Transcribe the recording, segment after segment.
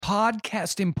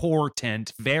podcast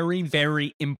important? Very,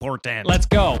 very important. Let's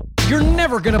go. You're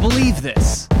never going to believe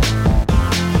this.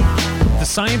 The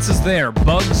science is there.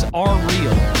 Bugs are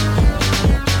real.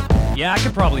 Yeah, I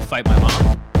could probably fight my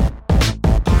mom.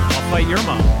 I'll fight your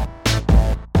mom.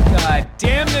 God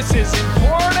damn, this is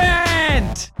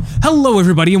important! Hello,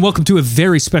 everybody, and welcome to a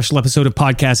very special episode of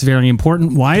Podcast Very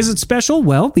Important. Why is it special?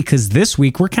 Well, because this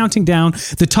week we're counting down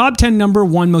the top 10 number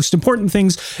one most important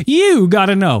things you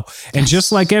gotta know. And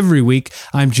just like every week,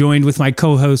 I'm joined with my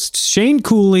co-hosts Shane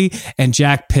Cooley and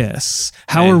Jack Piss.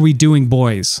 How are we doing,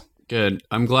 boys? Good.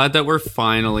 I'm glad that we're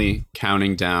finally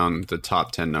counting down the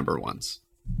top 10 number ones.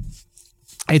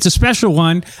 It's a special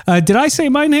one. Did I say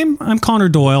my name? I'm Connor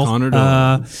Doyle. Connor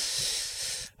Doyle.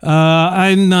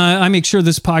 I make sure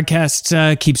this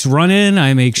podcast keeps running.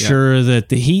 I make sure that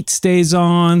the heat stays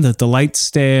on, that the lights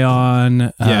stay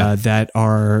on, that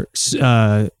our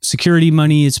security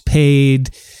money is paid.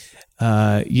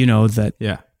 The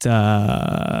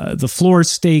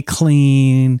floors stay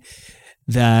clean,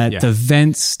 that the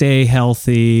vents stay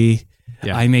healthy.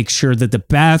 Yeah. I make sure that the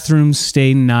bathrooms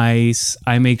stay nice.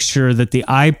 I make sure that the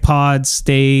iPods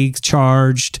stay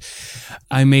charged.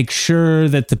 I make sure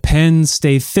that the pens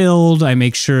stay filled. I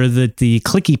make sure that the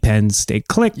clicky pens stay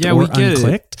clicked or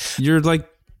unclicked.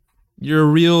 You're a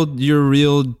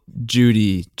real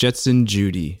Judy, Jetson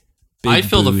Judy. I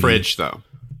fill the fridge though.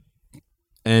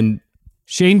 And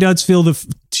Shane does fill the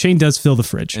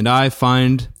fridge. And I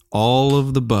find all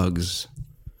of the bugs.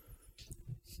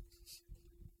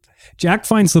 Jack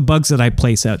finds the bugs that I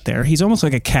place out there. He's almost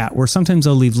like a cat where sometimes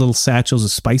I'll leave little satchels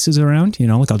of spices around,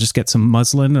 like I'll just get some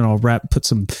muslin and I'll put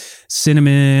some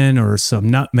cinnamon or some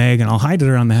nutmeg and I'll hide it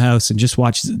around the house and just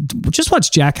watch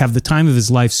Jack have the time of his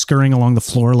life scurrying along the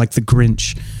floor like the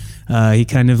Grinch. He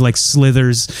kind of like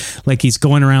slithers, like he's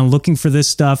going around looking for this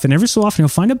stuff. And every so often he'll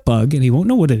find a bug and he won't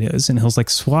know what it is. And he'll like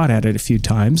swat at it a few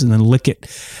times and then lick it,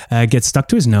 get stuck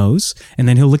to his nose. And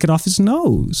then he'll lick it off his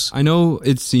nose. I know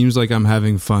it seems like I'm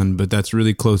having fun, but that's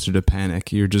really closer to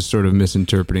panic. You're just sort of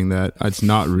misinterpreting that. It's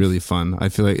not really fun. I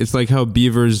feel like it's like how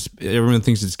beavers, everyone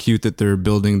thinks it's cute that they're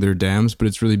building their dams, but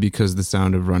it's really because the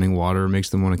sound of running water makes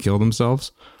them want to kill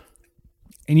themselves.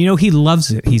 And he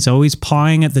loves it. He's always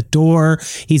pawing at the door.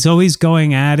 He's always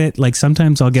going at it. Like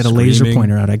sometimes I'll get a laser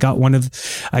pointer out. I got one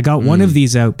of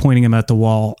these out, pointing him at the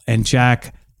wall, and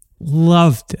Jack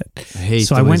loved it.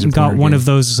 So I went and got one of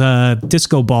those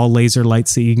disco ball laser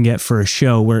lights that you can get for a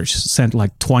show where it sent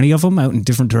like 20 of them out in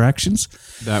different directions.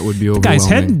 That would be overwhelming. The guy's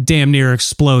head damn near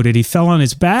exploded. He fell on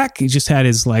his back. He just had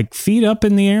his like feet up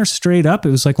in the air, straight up. It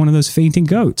was like one of those fainting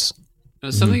goats.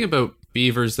 Something about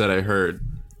beavers that I heard.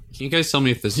 Can you guys tell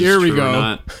me if this is true or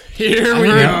not? Here we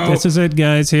go. This is it,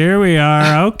 guys. Here we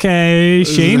are. Okay.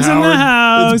 Shane's in the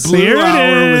house. Here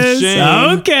it is.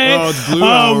 Okay. Oh, it's Blue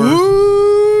Hour.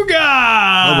 Woo,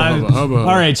 God. Hubba.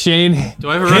 All right, Shane. Hit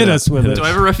us with it. Do I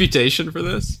have a reputation for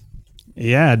this?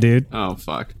 Yeah, dude. Oh,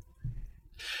 fuck.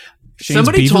 Shane's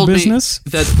Somebody beaver told business?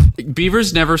 me that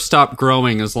beavers never stop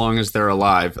growing as long as they're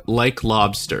alive, like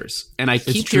lobsters. And I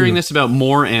keep hearing this about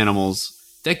more animals.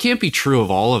 That can't be true of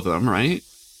all of them, right?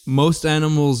 Most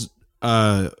animals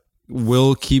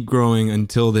will keep growing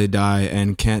until they die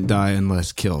and can't die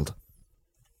unless killed.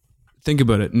 Think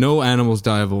about it. No animals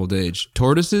die of old age.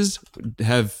 Tortoises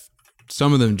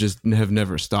some of them just have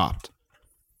never stopped.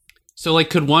 So,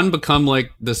 like, could one become, like,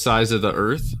 the size of the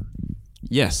Earth?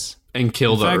 Yes. And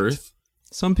kill the Earth?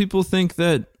 Some people think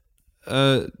that...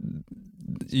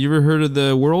 you ever heard of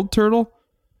the world turtle?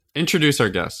 Introduce our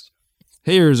guest.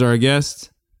 Here's our guest.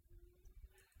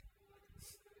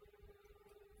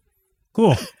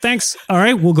 Cool. Thanks. All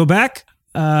right, we'll go back.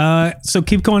 So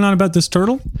keep going on about this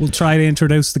turtle. We'll try to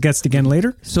introduce the guest again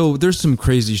later. So there's some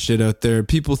crazy shit out there.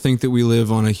 People think that we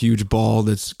live on a huge ball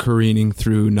that's careening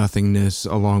through nothingness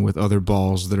along with other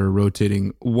balls that are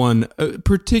rotating one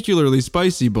particularly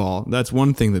spicy ball. That's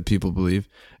one thing that people believe.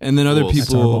 And then other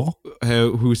people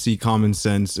who see common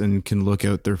sense and can look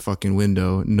out their fucking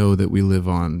window know that we live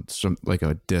on some like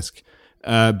a disc.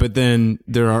 But then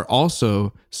there are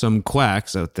also some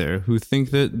quacks out there who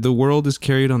think that the world is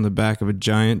carried on the back of a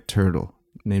giant turtle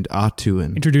named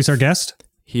Atuin. Introduce our guest.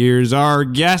 Here's our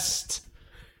guest.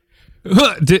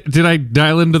 Did I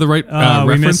dial into the right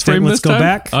reference frame Let's this time? go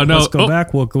back. Oh, no. Let's go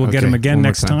back. We'll get him again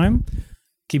next time.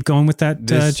 Keep going with that,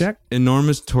 this Jack.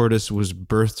 Enormous tortoise was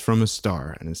birthed from a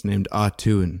star, and it's named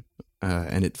Atuin,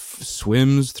 and it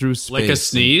swims through space. Like a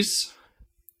sneeze?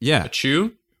 Yeah. A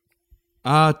chew?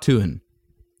 Atuin.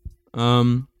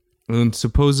 And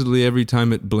supposedly every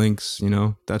time it blinks,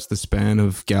 that's the span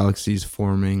of galaxies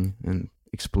forming and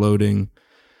exploding,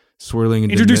 swirling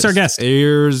into Introduce our guest.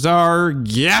 Here's our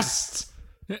guest.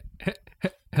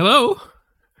 Hello.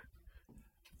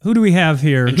 Who do we have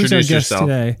here? Who's our Introduce guest yourself.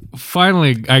 today?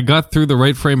 Finally, I got through the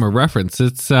right frame of reference.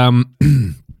 It's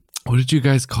what did you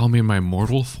guys call me in my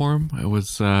mortal form? It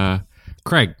was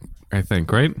Craig, I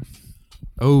think, right?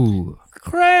 Oh,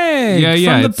 Craig. Yeah,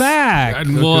 From the it's- back.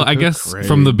 Well, I guess Craig.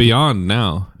 from the beyond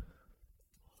now.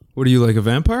 what are you, like a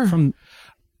vampire? From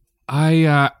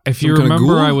If you Some kinda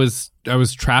remember, ghoul? I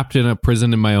was trapped in a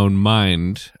prison in my own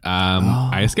mind.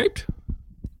 I escaped,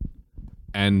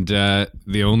 and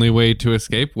the only way to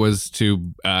escape was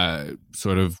to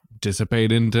sort of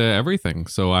dissipate into everything.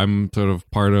 So I'm sort of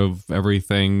part of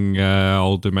everything,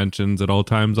 all dimensions at all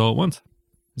times, all at once.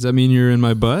 Does that mean you're in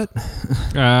my butt?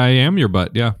 I am your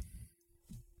butt, yeah.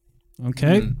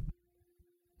 Okay.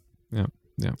 Yeah.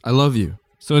 I love you.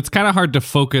 So it's kind of hard to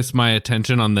focus my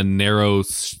attention on the narrow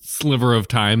sliver of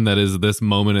time that is this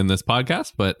moment in this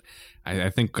podcast, but I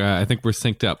think we're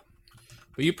synced up.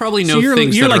 But you probably know So you're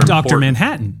things that like are Dr. important.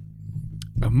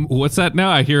 Manhattan. What's that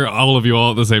now? I hear all of you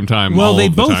all at the same time. Well, all they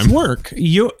of the both time. work.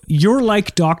 You're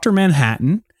like Dr.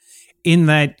 Manhattan in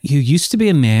that you used to be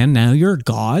a man, now you're a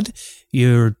god.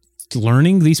 You're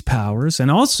learning these powers, and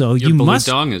also Your you blue must.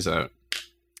 dong is out.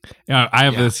 Yeah, I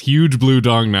have this huge blue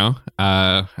dong now.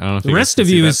 I don't know if The you guys rest can of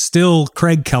see you that. is still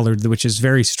Craig colored, which is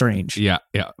very strange. Yeah.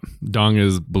 Dong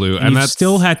is blue, And and you that's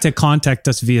still had to contact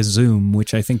us via Zoom,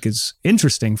 which I think is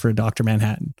interesting for Dr.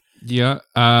 Manhattan. yeah.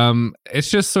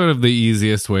 It's just sort of the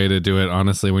easiest way to do it.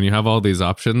 Honestly, when you have all these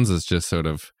options, it's just sort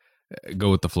of go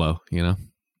with the flow. You know,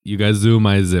 you guys zoom,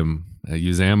 I zim,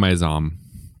 you zam, I zom,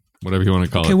 whatever you want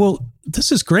to call Okay, it. well,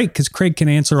 this is great because Craig can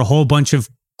answer a whole bunch of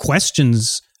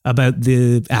questions about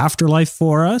the afterlife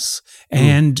for us.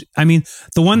 And I mean,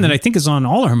 the one that I think is on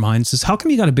all our minds is how come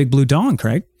you got a big blue dong,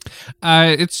 Craig?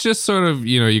 It's just sort of,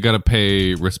 you got to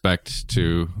pay respect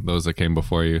to those that came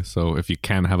before you. So if you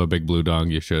can have a big blue dong,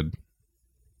 you should.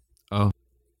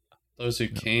 Those who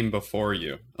came before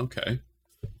you. Okay.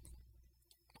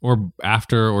 Or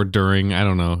after or during, I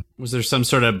don't know. Was there some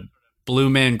sort of Blue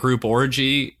Man Group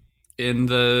orgy in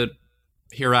the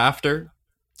hereafter?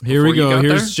 Here we Before you go. got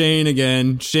Here's there? Shane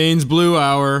again. Shane's Blue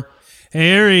Hour.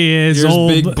 Here he is, Here's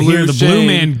old big blue here, the Blue Shane.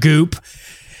 Man Goop.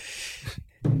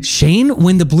 Shane,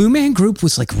 when the Blue Man Group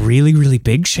was like really, really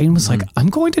big, Shane was like, I'm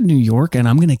going to New York and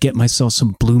I'm going to get myself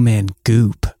some Blue Man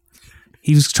Goop.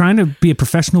 He was trying to be a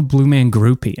professional Blue Man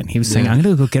groupie, and he was saying, I'm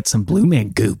going to go get some Blue Man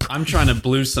Goop. I'm trying to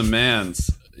blue some mans,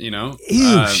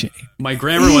 Ew, Shane. My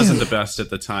grammar Ew. wasn't the best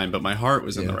at the time, but my heart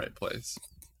was in the right place.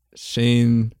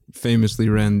 Shane famously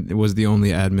was the only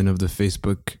admin of the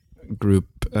Facebook group,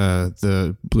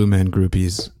 the Blue Man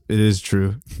Groupies. It is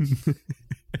true.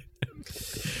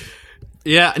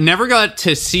 Yeah, never got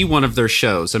to see one of their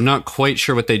shows. I'm not quite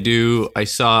sure what they do. I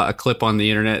saw a clip on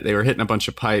the internet. They were hitting a bunch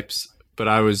of pipes, but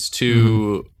I was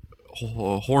too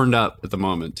horned up at the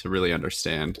moment to really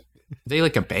understand. Are they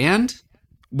like a band?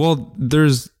 Well,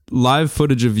 there's live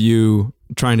footage of you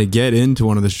trying to get into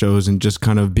one of the shows and just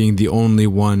kind of being the only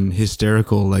one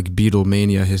hysterical, like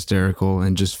Beatlemania hysterical,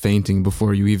 and just fainting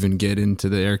before you even get into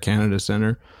the Air Canada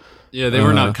Center. Yeah, they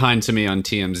were not kind to me on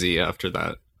TMZ after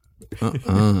that.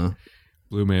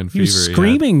 Blue Man He was Fever.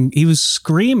 screaming. He was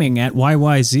screaming at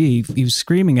YYZ. He was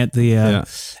screaming at the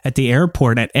at the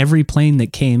airport at every plane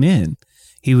that came in.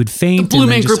 He would faint. The Blue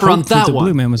and then Man just Group were on hope that the one.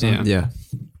 Blue Man was on. Yeah.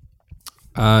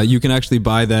 Yeah. You can actually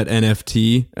buy that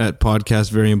NFT at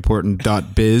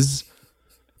podcastveryimportant.biz.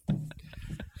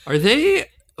 Are they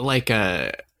like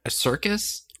a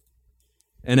circus?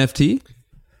 NFT?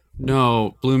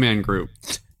 No, Blue Man Group.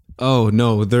 Oh,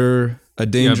 no. They're a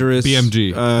dangerous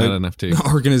BMG, not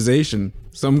NFT. organization.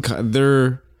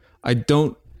 I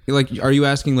don't, like, are you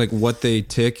asking, like, what they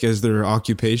tick as their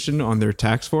occupation on their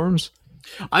tax forms?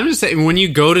 I'm just saying, when you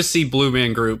go to see Blue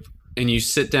Man Group and you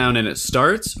sit down and it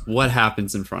starts, what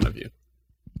happens in front of you?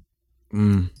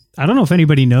 I don't know if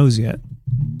anybody knows yet.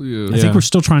 I think we're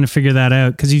still trying to figure that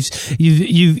out because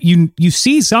you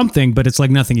see something, but it's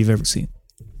like nothing you've ever seen.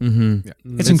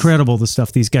 Mm-hmm. It's incredible the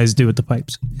stuff these guys do with the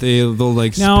pipes. They'll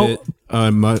like Now- spit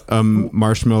a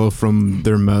marshmallow from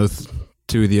their mouth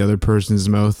to the other person's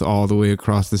mouth all the way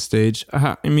across the stage.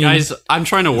 I mean, Guys, I'm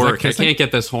trying to work. I kissing? can't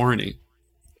get this horny.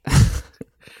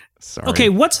 sorry. Okay,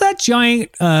 what's that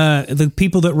giant? The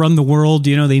people that run the world,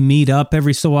 they meet up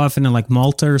every so often in like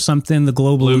Malta or something. The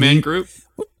global Blue Man elite. Group?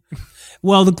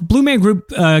 Well, the Blue Man Group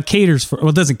caters for. Well,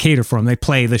 it doesn't cater for them. They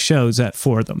play the shows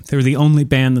for them. They're the only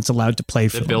band that's allowed to play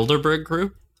for The them. Bilderberg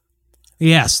Group?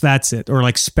 Yes, that's it. Or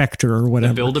like Spectre or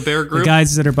whatever. Build-A-Bear The Group?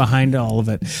 guys that are behind all of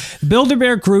it. The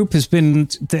Build-A-Bear Group has been.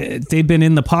 They've been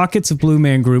in the pockets of Blue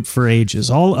Man Group for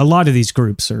ages. A lot of these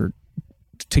groups are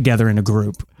together in a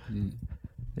group.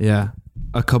 Yeah,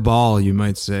 a cabal, you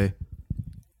might say.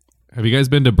 Have you guys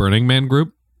been to Burning Man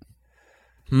group?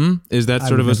 Is that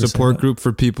sort of a support group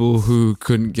for people who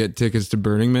couldn't get tickets to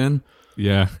Burning Man?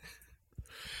 Yeah.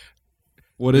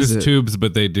 What is it? Tubes,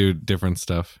 but they do different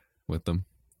stuff with them.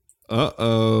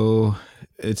 Uh-oh.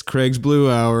 It's Craig's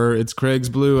Blue Hour. It's Craig's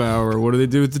Blue Hour. What do they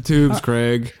do with the tubes,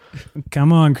 Craig?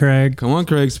 Come on, Craig. Come on,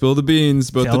 Craig. Spill the beans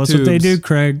about Tell the us tubes. what they do,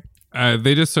 Craig.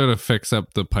 They just sort of fix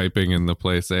up the piping in the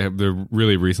place. They're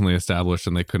really recently established,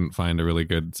 and they couldn't find a really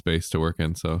good space to work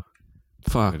in. So,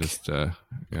 fuck. I just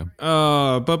yeah.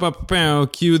 Oh,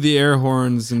 cue the air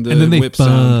horns and the and then they whip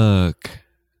sound. fuck.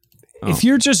 If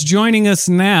you're just joining us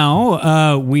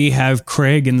now, we have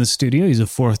Craig in the studio. He's a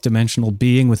fourth dimensional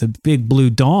being with a big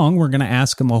blue dong. We're going to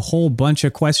ask him a whole bunch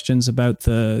of questions about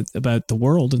the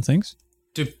world and things.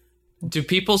 Do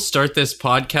people start this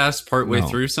podcast partway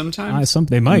through sometimes?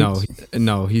 They might.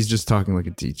 No, he's just talking like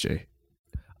a DJ.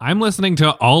 I'm listening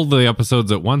to all the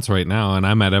episodes at once right now, and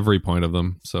I'm at every point of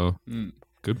them. So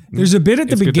good. There's a bit at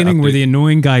the It's good to beginning where update. the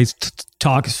annoying guy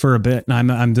talks for a bit,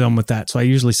 and I'm done with that. So I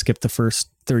usually skip the first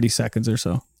 30 seconds or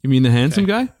so. You mean the handsome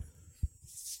guy?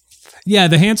 Yeah,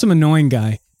 the handsome annoying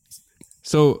guy.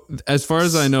 So, as far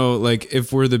as I know, like,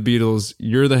 if we're the Beatles,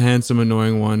 you're the handsome,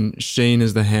 annoying one, Shane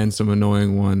is the handsome,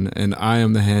 annoying one, and I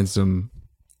am the handsome,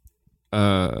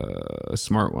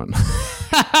 smart one.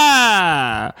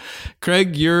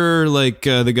 Craig, you're like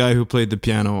the guy who played the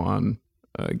piano on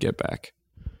Get Back.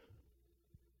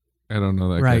 I don't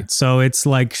know that Right. guy. So it's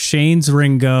like Shane's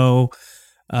Ringo,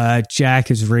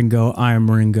 Jack is Ringo, I'm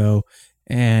Ringo,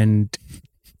 and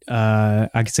I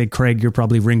could say, Craig, you're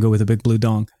probably Ringo with a big blue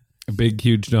dong. A big,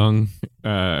 huge dong.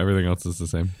 Everything else is the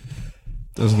same.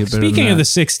 Doesn't get better Speaking than of the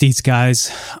that. 60s,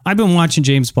 guys, I've been watching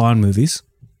James Bond movies,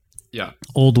 Yeah.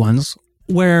 old ones,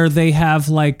 where they have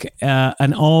like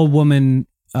an all-woman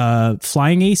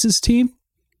Flying Aces team.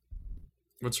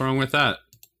 What's wrong with that?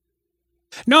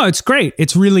 No, it's great.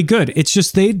 It's really good. It's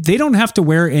just they don't have to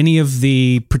wear any of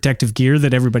the protective gear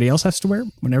that everybody else has to wear.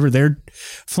 Whenever they're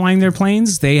flying their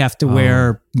planes, they have to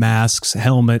wear masks,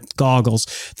 helmet, goggles.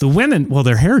 The women, well,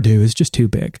 their hairdo is just too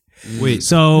big. Wait,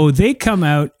 So they come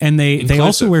out and they also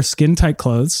Inclusive. wear skin-tight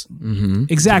clothes. mm-hmm.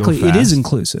 Exactly. To go It is fast.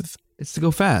 inclusive. It's to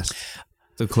go fast.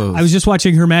 The clothes. I was just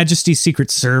watching Her Majesty's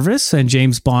Secret Service, and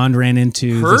James Bond ran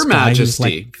into Her this guy who's Majesty.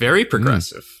 like, Very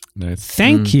progressive. Nice.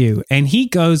 thank you. And he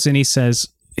goes and he says,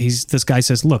 this guy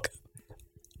says, look,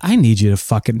 I need you to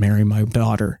fucking marry my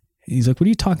daughter. And he's like, what are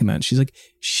you talking about? And she's like,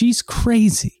 she's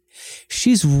crazy.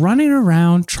 She's running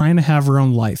around trying to have her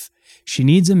own life. She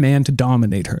needs a man to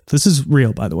dominate her. This is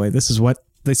real, by the way. This is what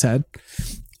they said.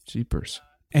 Jeepers.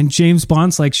 And James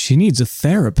Bond's like, she needs a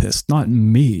therapist, not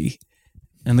me.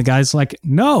 And the guy's like,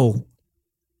 no.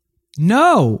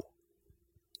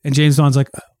 And James Bond's like,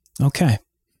 okay,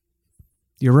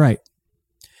 you're right.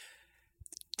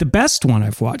 The best one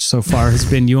I've watched so far has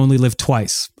been You Only Live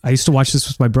Twice. I used to watch this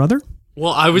with my brother.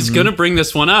 Well, I was going to bring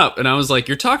this one up, and I was like,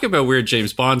 you're talking about weird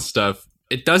James Bond stuff.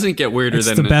 It doesn't get weirder It's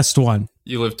than the best one.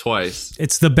 You Live Twice.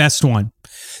 It's the best one.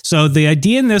 So the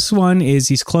idea in this one is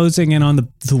he's closing in on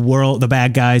the world, the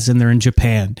bad guys, and they're in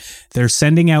Japan. They're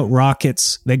sending out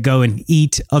rockets that go and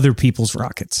eat other people's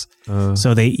rockets.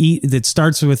 So they eat. It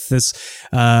starts with this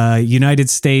United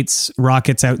States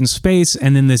rockets out in space,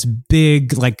 and then this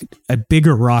big, like a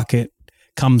bigger rocket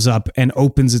comes up and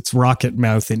opens its rocket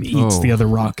mouth and eats the other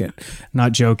rocket.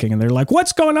 Not joking. And they're like,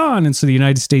 what's going on? And so the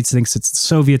United States thinks it's the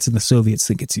Soviets, and the Soviets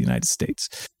think it's the United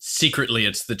States. Secretly,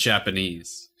 it's the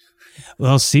Japanese.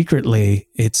 Well, secretly,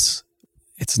 it's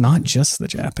not just the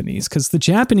Japanese, because the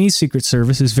Japanese Secret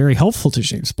Service is very helpful to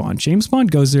James Bond. James Bond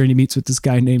goes there and he meets with this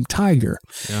guy named Tiger.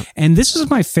 Yeah. And this is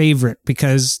my favorite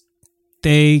because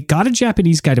they got a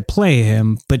Japanese guy to play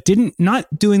him, but not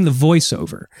doing the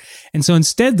voiceover. And so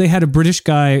instead they had a British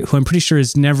guy who I'm pretty sure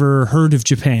has never heard of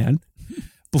Japan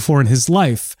before in his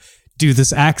life do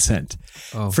this accent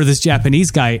for this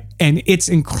Japanese guy. And it's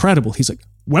incredible. He's like,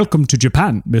 welcome to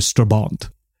Japan, Mr. Bond.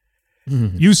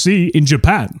 You see, in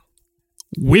Japan,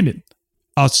 women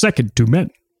are second to men.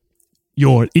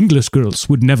 Your English girls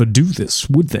would never do this,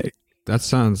 would they? That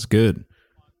sounds good.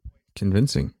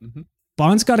 Convincing.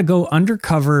 Bond's got to go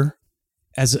undercover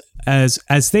as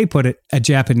they put it, a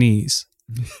Japanese.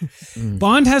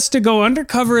 Bond has to go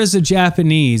undercover as a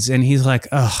Japanese, and he's like,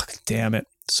 oh, damn it.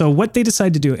 So what they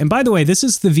decide to do, and by the way, this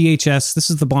is the VHS, this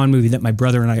is the Bond movie that my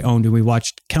brother and I owned, and we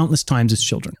watched countless times as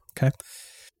children, okay?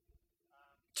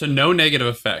 To no negative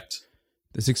effect.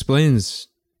 This explains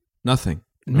nothing.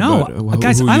 No, about,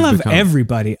 guys, who I you've love become.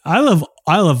 everybody. I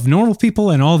love normal people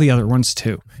and all the other ones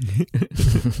too.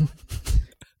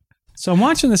 So I'm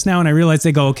watching this now and I realize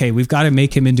they go, okay, we've got to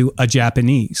make him into a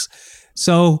Japanese.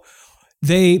 So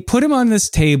they put him on this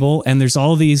table, and there's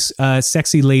all these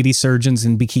sexy lady surgeons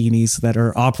in bikinis that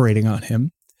are operating on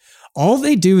him. All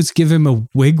they do is give him a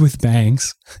wig with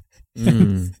bangs.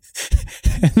 And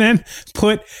then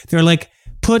put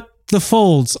the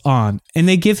folds on, and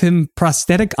they give him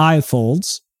prosthetic eye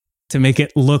folds to make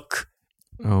it look.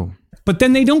 Oh. But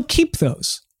then they don't keep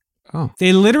those. Oh.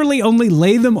 They literally only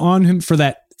lay them on him for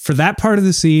that part of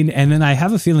the scene. And then I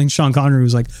have a feeling Sean Connery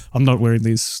was like, I'm not wearing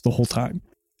these the whole time.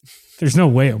 There's no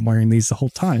way I'm wearing these the whole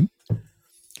time.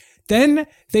 Then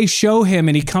they show him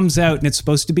and he comes out, and it's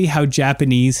supposed to be how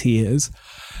Japanese he is.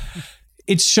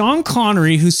 It's Sean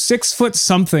Connery, who's 6 foot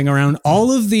something, around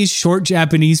all of these short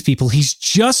Japanese people. He's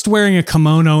just wearing a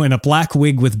kimono and a black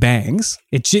wig with bangs.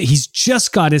 He's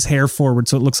just got his hair forward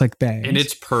so it looks like bangs. And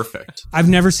it's perfect. I've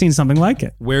never seen something like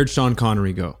it. Where'd Sean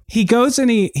Connery go? He goes and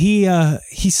he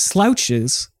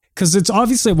slouches, because it's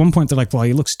obviously at one point they're like, well,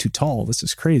 he looks too tall. This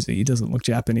is crazy. He doesn't look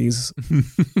Japanese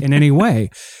in any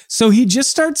way. So he just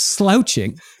starts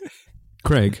slouching.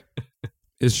 Craig,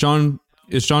 is Sean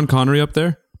Connery up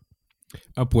there?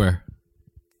 Up where?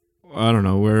 I don't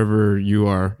know, wherever you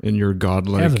are in your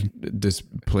godlike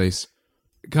place.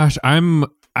 Gosh, I'm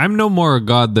no more a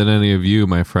god than any of you,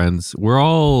 my friends. We're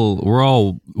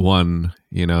all one.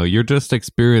 You know, you're just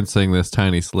experiencing this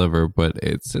tiny sliver, but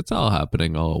it's all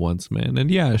happening all at once, man. And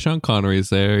yeah, Sean Connery's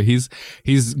there. He's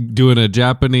doing a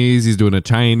Japanese, he's doing a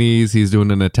Chinese, he's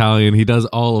doing an Italian. He does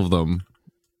all of them.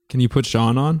 Can you put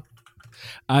Sean on?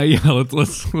 Yeah,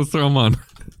 let's throw him on.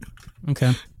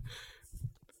 Okay.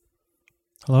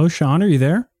 Hello, Sean, are you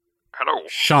there? Hello.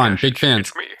 Sean, big fan.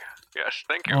 It's me. Yes,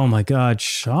 thank you. Oh my God,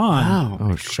 Sean. Wow.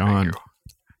 Oh, Sean. Thank you.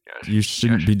 Yes, You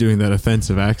shouldn't be doing that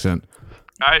offensive accent.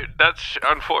 That's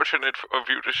unfortunate of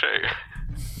you to say.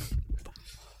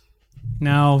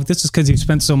 Now, this is because you've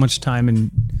spent so much time in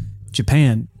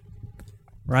Japan,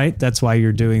 right? That's why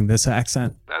you're doing this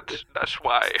accent. That's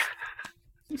why.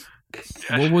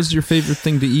 What was your favorite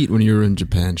thing to eat when you were in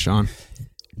Japan, Sean?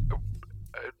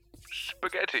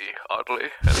 Spaghetti, oddly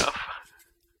enough.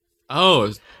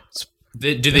 Oh,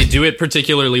 do they do it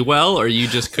particularly well, or you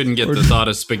just couldn't get the thought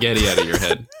of spaghetti out of your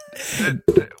head?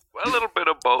 A little bit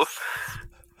of both.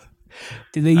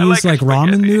 Did they use like ramen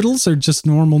spaghetti. noodles or just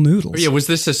normal noodles? Oh, yeah, was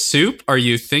this a soup? Are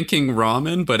you thinking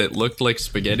ramen, but it looked like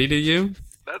spaghetti to you?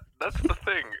 That's the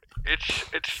thing.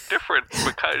 It's different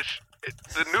because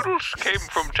the noodles came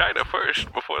from China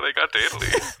first before they got to Italy.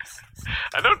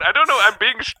 I don't know. I'm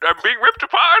being ripped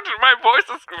apart. My voice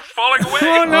is falling away.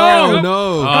 Oh no! Oh,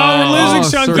 no. Oh, we're losing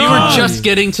Sean sorry. We Connery. were just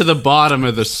getting to the bottom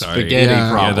of the spaghetti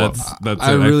Yeah. problem. Yeah, that's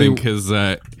I it. really- I think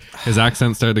his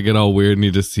accent started to get all weird,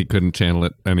 and he couldn't channel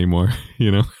it anymore.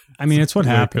 You know. I mean, it's what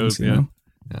There it happens, goes, you yeah. know?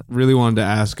 Really wanted to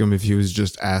ask him if he was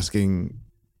just asking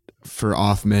for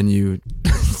off-menu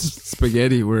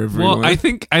spaghetti wherever he Well, went.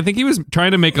 I think he was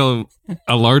trying to make a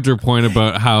larger point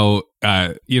about how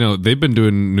they've been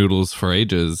doing noodles for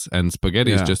ages, and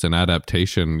spaghetti is Yeah. just an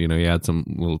adaptation. You know, you add some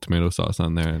little tomato sauce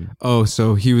on there. And Oh,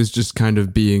 so he was just kind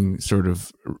of being sort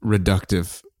of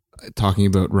reductive, talking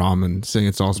about ramen, saying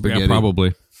it's all spaghetti. yeah,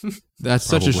 probably. That's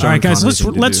such a Probably. Sean All right, guys, Connery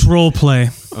thing to let's do. role play.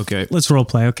 Okay. Let's role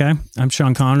play, okay? I'm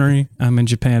Sean Connery. I'm in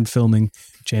Japan filming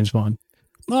James Bond.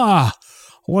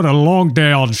 What a long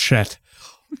day on set.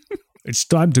 It's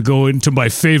time to go into my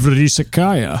favorite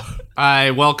izakaya.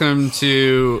 Hi, welcome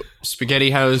to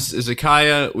Spaghetti House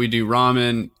Izakaya. We do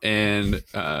ramen and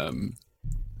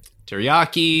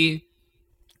teriyaki.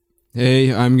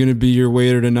 Hey, I'm going to be your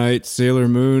waiter tonight, Sailor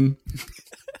Moon.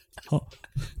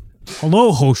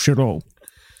 Hello, Hoshiro.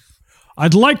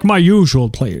 I'd like my usual,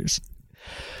 please.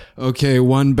 Okay,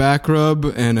 one back rub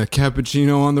and a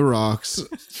cappuccino on the rocks.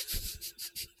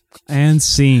 And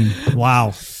scene.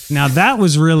 Wow. Now that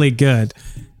was really good.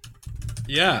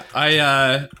 Yeah,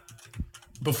 I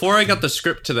before I got the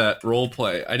script to that role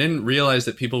play, I didn't realize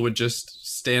that people would just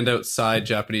stand outside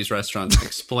Japanese restaurants and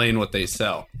explain what they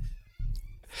sell.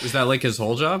 Was that like his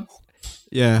whole job?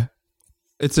 Yeah.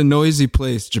 It's a noisy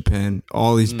place, Japan.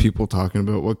 All these people talking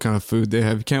about what kind of food they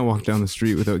have. You can't walk down the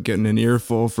street without getting an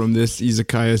earful from this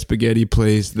izakaya spaghetti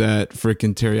place, that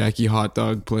frickin' teriyaki hot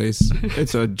dog place.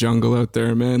 It's a jungle out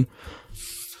there, man.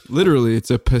 Literally,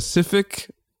 it's a Pacific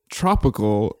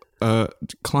tropical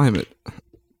climate.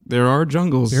 There are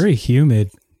jungles. Very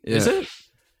humid. Yeah. Is it?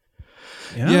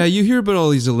 Yeah, you hear about all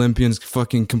these Olympians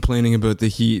fucking complaining about the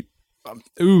heat.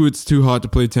 Ooh, it's too hot to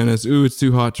play tennis. Ooh, it's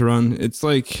too hot to run. It's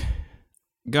like,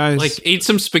 guys, Like, eat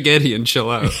some spaghetti and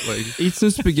chill out. Like, eat some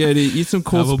spaghetti, eat some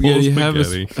cold Have a bowl of spaghetti,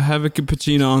 spaghetti. have a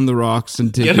cappuccino on the rocks,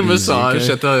 and take get it a easy, massage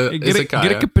okay? at the Hey, get a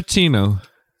izakaya. cappuccino.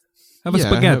 Have a Yeah,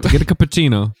 spaghetti. Get a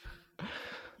cappuccino.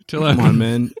 Chill out. Come on,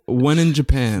 man. When in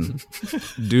Japan,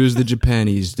 do as the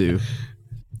Japanese do.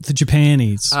 the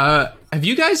Japanese. Have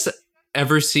you guys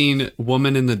ever seen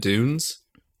Woman in the Dunes?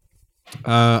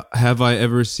 Have I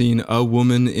ever seen A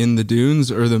Woman in the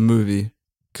Dunes or the movie?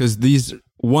 Because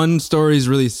one story is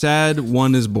really sad,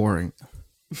 one is boring.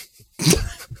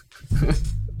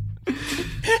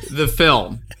 The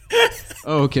film.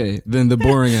 Oh, okay, then the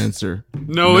boring answer.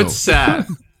 No, it's sad.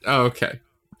 Oh, okay.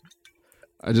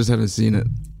 I just haven't seen it.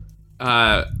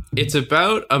 It's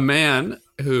about a man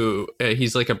who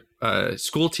he's like a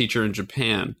school teacher in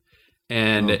Japan,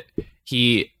 and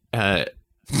he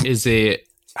is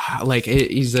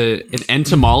he's an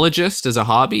entomologist as a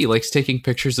hobby. He likes taking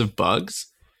pictures of bugs.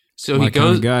 So My he kind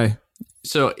goes. of guy.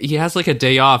 So he has like a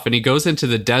day off, and he goes into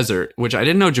the desert, which I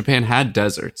didn't know Japan had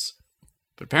deserts,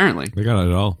 but apparently. They got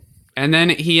it all. And then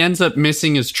he ends up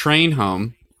missing his train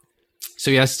home, so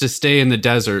he has to stay in the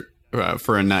desert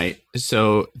for a night.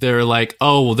 So they're like,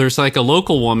 oh, well, there's like a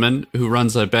local woman who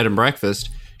runs a bed and breakfast.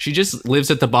 She just lives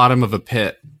at the bottom of a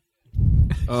pit.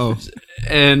 Oh,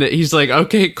 And he's like,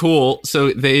 okay, cool.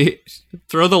 So they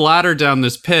throw the ladder down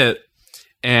this pit,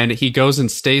 and he goes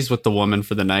and stays with the woman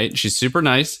for the night. She's super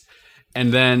nice.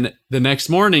 And then the next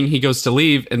morning, he goes to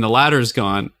leave, and the ladder's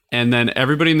gone. And then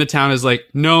everybody in the town is like,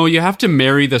 no, you have to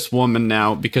marry this woman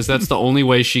now because that's the only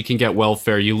way she can get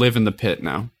welfare. You live in the pit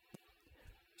now.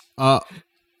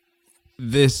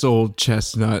 this old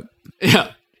chestnut.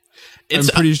 Yeah. I'm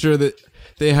pretty sure that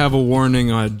they have a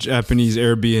warning on Japanese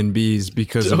Airbnbs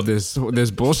because of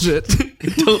this bullshit.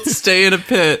 Don't stay in a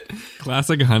pit.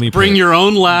 Classic honey. Bring pit. your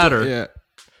own ladder. Yeah.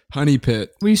 Honey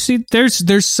pit. Well, you see,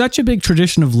 there's such a big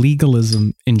tradition of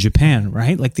legalism in Japan,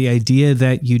 right? Like the idea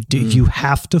that you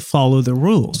have to follow the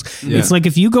rules. Yeah. It's like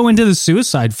if you go into the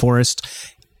suicide forest,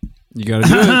 You gotta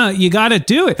do it. you got to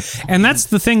do it, and that's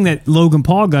the thing that Logan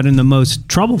Paul got in the most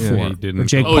trouble for, he didn't. or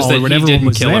Jake Oh, is Paul, that or he whatever one didn't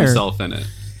was kill there. himself in it?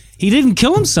 He didn't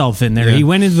kill himself in there. Yeah. He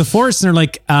went into the forest, and they're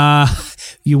like,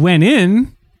 "You went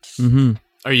in."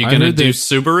 Are you I going to heard do they-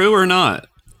 Subaru or not?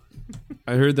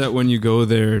 I heard that when you go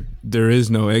there, there is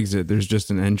no exit. There's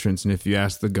just an entrance, and if you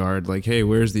ask the guard, like, "Hey,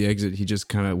 where's the exit?" he just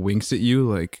kind of winks at you,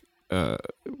 like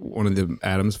one of the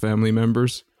Addams family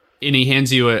members. And he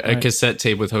hands you a cassette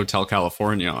tape with Hotel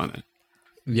California on it.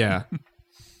 Yeah,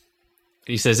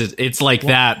 He says it's like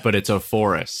that, but it's a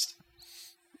forest.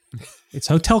 It's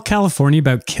Hotel California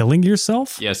about killing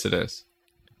yourself. Yes, it is.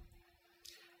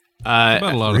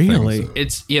 About a lot of Really?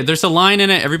 things. There's a line in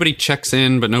it. Everybody checks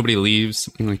in, but nobody leaves.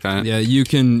 Something like that. yeah. You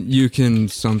can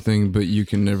something, but you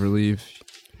can never leave.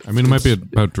 I mean, it might be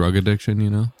about drug addiction, you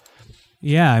know?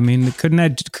 Yeah, I mean, couldn't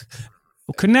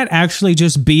that actually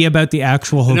just be about the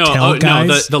actual hotel guys?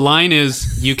 No. The line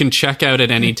is you can check out at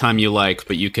any time you like,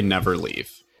 but you can never leave.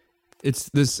 It's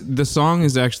this. The song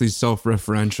is actually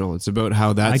self-referential. It's about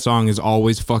how that song is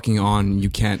always fucking on. And you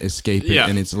can't escape it, Yeah.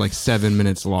 and it's like 7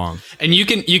 minutes long. And you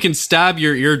can stab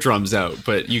your eardrums out,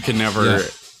 but you can never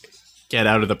get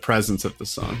out of the presence of the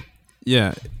song.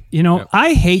 Yeah, You know,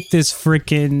 I hate this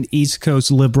freaking East Coast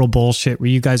liberal bullshit where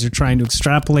you guys are trying to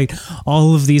extrapolate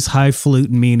all of these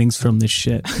highfalutin meanings from this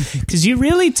shit. Because you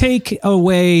really take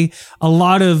away a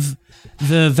lot of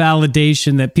the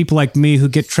validation that people like me who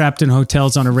get trapped in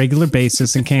hotels on a regular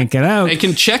basis and can't get out. It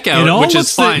can check It all out, which looks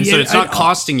is fine. like- So yeah, it's not I-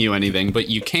 costing you anything, but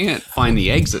you can't find the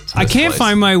exit. To I this can't place.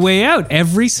 find my way out.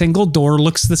 Every single door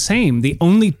looks the same. The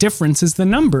only difference is the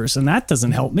numbers, and that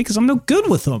doesn't help me because I'm no good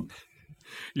with them.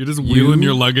 You're just wheeling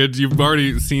your luggage. You've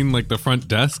already seen like the front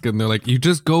desk, and they're like, you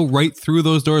just go right through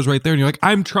those doors right there. And you're like,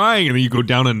 I'm trying. And then you go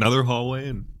down another hallway.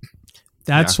 And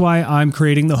That's why I'm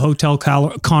creating the Hotel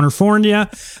California.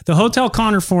 The Hotel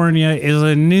California is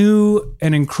a new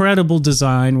and incredible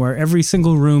design where every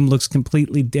single room looks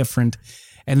completely different.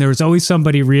 And there's always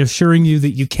somebody reassuring you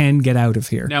that you can get out of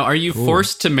here. Now, are you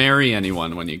forced to marry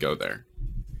anyone when you go there?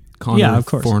 Yeah, of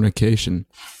course. Fornication.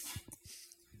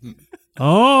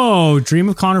 Oh, dream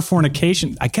of Connor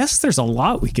fornication. I guess there's a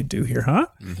lot we could do here, huh?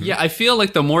 Yeah, I feel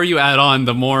like the more you add on,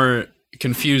 the more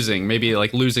confusing, maybe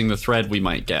like losing the thread we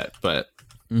might get. But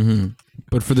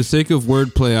But for the sake of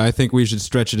wordplay, I think we should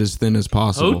stretch it as thin as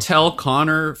possible. Hotel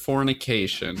Connor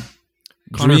fornication.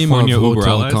 Dream of California Uber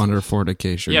Hotel Alice? Connor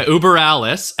fornication. Yeah, Uber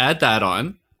Alice. Add that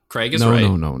on. Craig is no, right.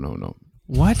 no.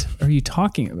 What are you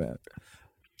talking about?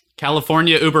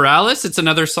 California Uber Alice. It's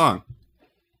another song.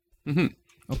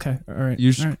 Okay, all right.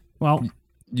 You sh- all right. Well,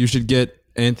 You should get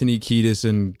Anthony Kiedis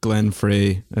and Glenn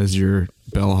Frey as your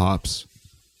bellhops.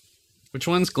 Which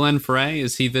one's Glenn Frey?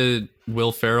 Is he the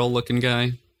Will Ferrell looking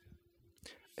guy?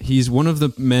 He's one of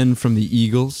the men from the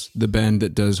Eagles, the band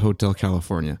that does Hotel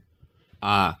California.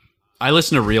 I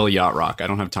listen to real yacht rock. I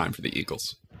don't have time for the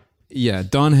Eagles. Yeah,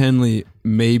 Don Henley,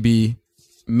 maybe.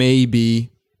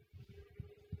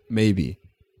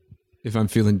 if I'm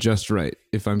feeling just right.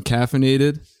 If I'm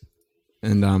caffeinated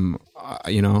and I'm,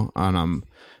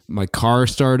 my car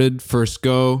started first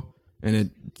go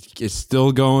and it's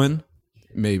still going,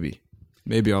 maybe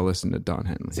I'll listen to Don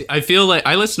Henley. See, I feel like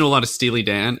I listen to a lot of Steely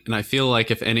Dan, and I feel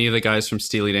like if any of the guys from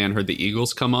Steely Dan heard the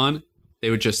Eagles come on, they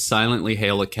would just silently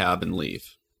hail a cab and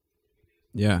leave.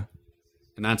 Yeah.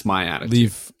 And that's my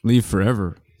attitude. Leave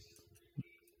forever.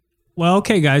 Well,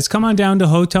 okay, guys, come on down to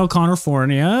Hotel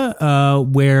California,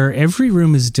 where every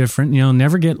room is different. You'll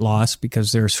never get lost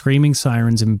because there are screaming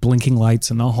sirens and blinking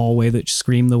lights in the hallway that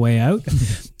scream the way out.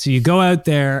 So you go out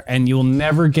there and you'll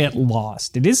never get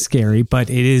lost. It is scary, but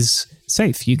it is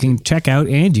safe. You can check out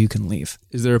and you can leave.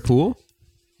 Is there a pool?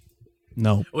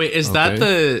 No. Wait, is that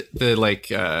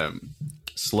the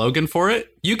slogan for it?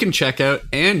 You can check out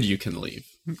and you can leave.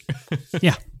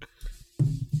 Yeah.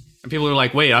 And people are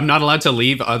like, wait, I'm not allowed to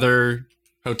leave other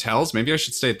hotels? Maybe I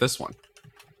should stay at this one.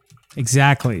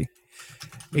 Exactly.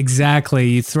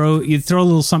 You throw a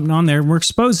little something on there. We're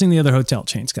exposing the other hotel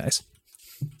chains, guys.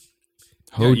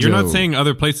 Yeah, you're not saying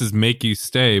other places make you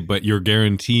stay, but you're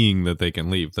guaranteeing that they can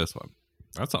leave this one.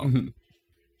 That's all. Mm-hmm.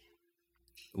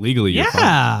 Legally, you're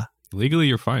fine. Legally,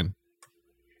 you're fine.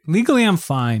 Legally, I'm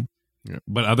fine. Yeah.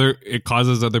 But it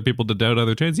causes other people to doubt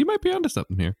other chains. You might be onto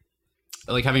something here.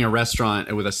 Like having a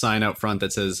restaurant with a sign out front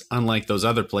that says, unlike those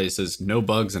other places, no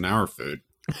bugs in our food.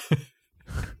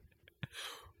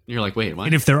 You're like, wait, what?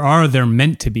 And if there are, they're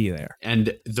meant to be there.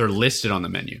 And they're listed on the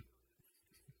menu.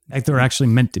 Like they're actually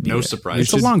meant to be No there. surprise.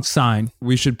 It's a long sign.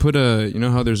 We should put you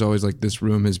know how there's always like this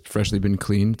room has freshly been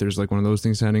cleaned? There's like one of those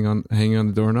things hanging on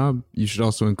the doorknob. You should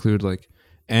also include like,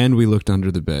 and we looked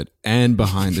under the bed and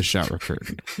behind the shower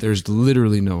curtain. There's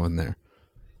literally no one there.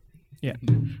 Yeah.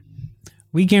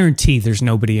 We guarantee there's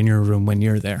nobody in your room when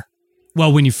you're there.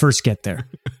 Well, when you first get there.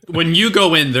 When you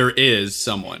go in, there is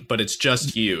someone, but it's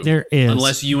just you. There is.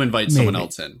 Unless you invite someone Maybe.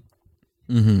 else in.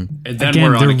 Mm-hmm. And then Again,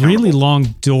 we're they're unaccountable. really long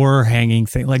door hanging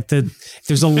thing. Like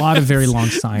there's a lot of very long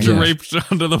signs. Yeah. Draped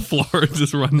onto the floor,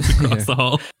 just runs across the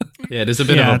hall. Yeah, it is a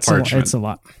bit of a parchment. It's a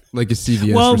lot. Like a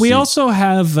CVS Well, we receipt. also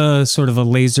have sort of a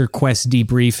laser quest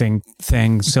debriefing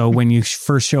thing. So when you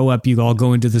first show up, you all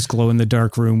go into this glow in the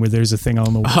dark room where there's a thing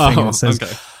on the thing that says,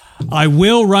 okay. I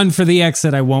will run for the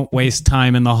exit. I won't waste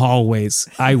time in the hallways.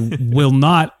 I will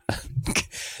not.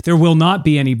 There will not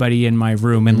be anybody in my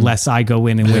room unless I go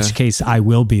in which case I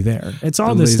will be there. It's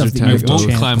all The this stuff laser that you have tag to Won't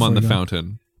chant climb on before the you go.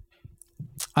 fountain.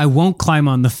 I won't climb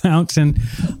on the fountain.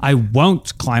 I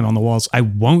won't climb on the walls. I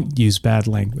won't use bad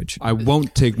language. I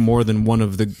won't take more than one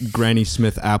of the Granny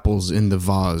Smith apples in the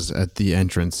vase at the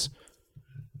entrance.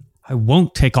 I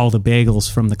won't take all the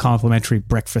bagels from the complimentary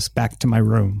breakfast back to my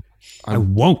room. I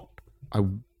won't.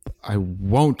 I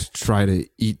won't try to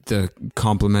eat the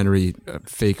complimentary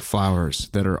fake flowers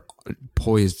that are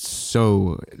poised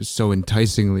so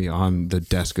enticingly on the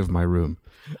desk of my room.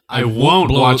 I won't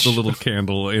blow watch out the little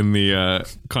candle in the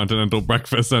continental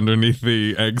breakfast underneath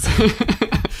the eggs.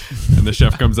 And the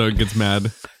chef comes out and gets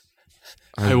mad.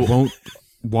 I won't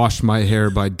wash my hair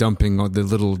by dumping all the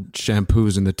little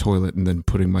shampoos in the toilet and then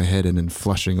putting my head in and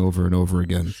flushing over and over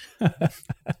again.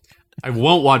 I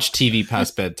won't watch TV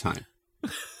past bedtime.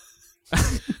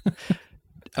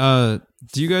 Do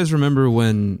you guys remember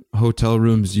when hotel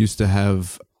rooms used to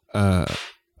have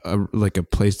like a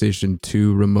PlayStation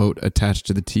 2 remote attached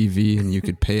to the TV and you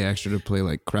could pay extra to play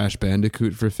like Crash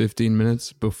Bandicoot for 15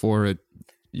 minutes before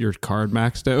your card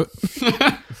maxed out?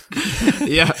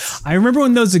 Yeah, I remember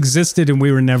when those existed and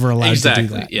we were never allowed to do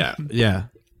that. Yeah. Yeah,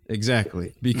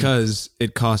 exactly. Because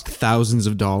it cost thousands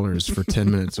of dollars for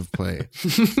 10 minutes of play.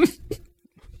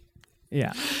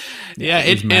 Yeah. Yeah, I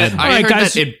All right, heard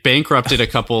guys. that it bankrupted a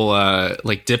couple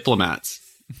like diplomats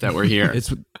that were here.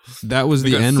 That was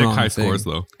They the got sick Enron high thing. scores,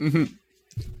 though.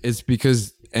 It's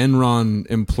because Enron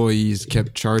employees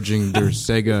kept charging their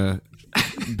Sega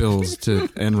bills to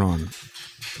Enron.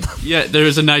 Yeah,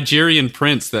 there's a Nigerian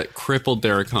prince that crippled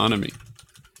their economy.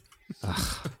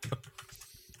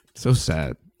 So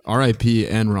sad. R.I.P.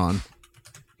 Enron.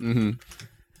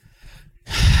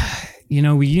 You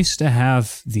know, we used to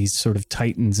have these sort of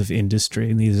titans of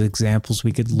industry and these examples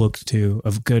we could look to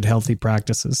of good, healthy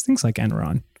practices, things like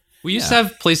Enron. We used to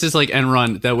have places like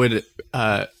Enron that would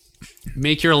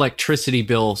make your electricity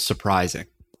bill surprising.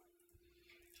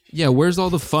 Yeah, where's all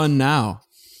the fun now?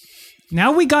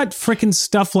 Now we got frickin'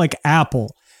 stuff like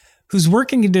Apple, whose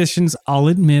working conditions, I'll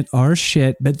admit, are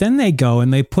shit, but then they go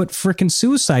and they put frickin'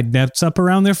 suicide nets up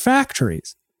around their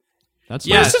factories. That's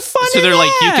Yeah, Where's the fun so in they're like,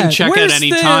 you can that? check Where's out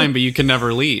any the- time, but you can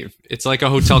never leave. It's like a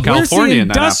Hotel Where's California the in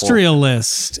that Apple.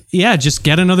 industrialist? Yeah, just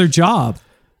get another job.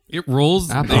 It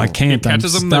rolls. Apple. I can't, It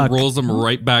catches I'm them, then stuck. rolls them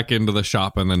right back into the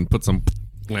shop, and then puts them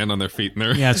land on their feet and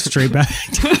they're Yeah, straight back.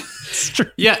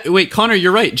 Yeah, wait, Connor,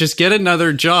 you're right. Just get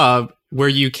another job where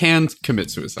you can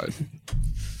commit suicide.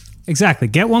 Exactly.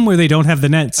 Get one where they don't have the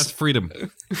nets. that's freedom.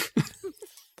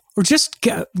 Or just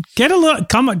get a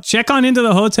little, check on into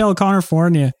the Hotel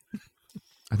California.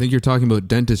 I think you're talking about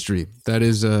dentistry. That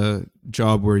is a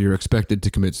job where you're expected to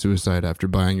commit suicide after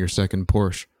buying your second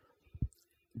Porsche.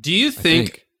 Do you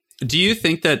think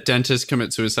that dentists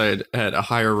commit suicide at a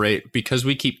higher rate because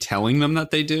we keep telling them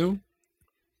that they do?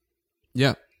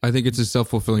 Yeah, I think it's a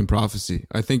self-fulfilling prophecy.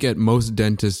 I think at most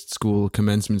dentist school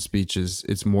commencement speeches,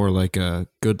 it's more like a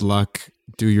good luck,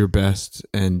 do your best,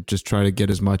 and just try to get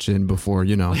as much in before,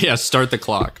 Yeah, start the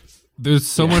clock. There's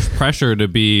so much pressure to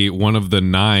be one of the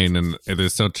 9, and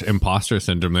there's such imposter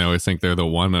syndrome. They always think they're the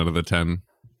 1 out of the 10.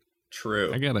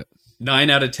 True. I get it.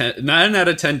 9 out of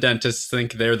 10 dentists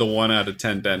think they're the 1 out of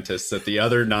 10 dentists that the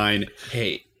other 9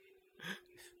 hate.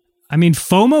 I mean,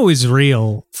 FOMO is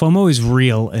real. FOMO is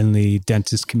real in the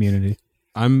dentist community.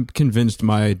 I'm convinced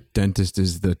my dentist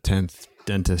is the 10th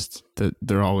dentist that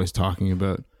they're always talking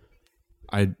about.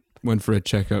 I went for a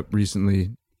checkup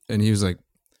recently, and he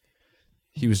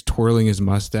was twirling his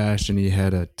mustache, and he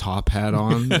had a top hat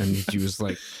on, and he was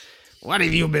like, "What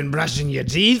have you been brushing your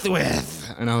teeth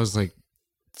with?" And I was like,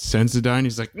 Sensodyne.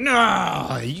 He's like,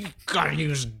 "No, you gotta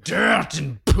use dirt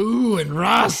and poo and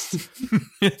rust."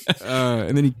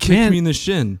 And then he kicked me in the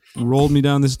shin, rolled me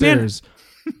down the stairs.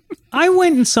 I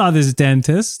went and saw this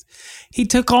dentist. He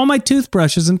took all my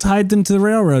toothbrushes and tied them to the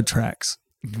railroad tracks.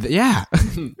 Yeah,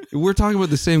 we're talking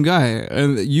about the same guy.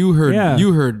 And you heard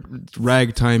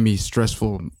ragtimey,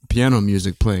 stressful piano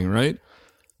music playing, right?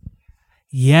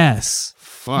 Yes.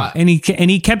 Fuck. And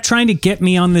he kept trying to get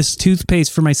me on this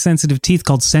toothpaste for my sensitive teeth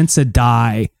called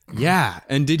Sensodyne. Yeah,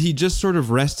 and did he just sort of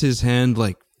rest his hand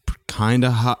like kind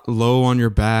of low on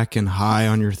your back and high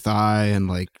on your thigh, and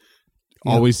like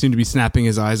always seemed to be snapping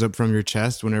his eyes up from your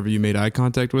chest whenever you made eye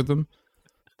contact with him?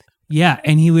 Yeah,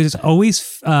 and he was always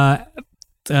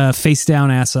face down,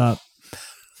 ass up.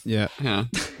 Yeah. Yeah.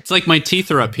 It's like my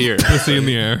teeth are up here. Pussy in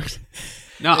the air.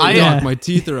 No, Doc, my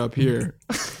teeth are up here.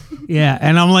 Yeah,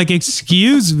 and I'm like,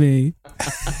 excuse me.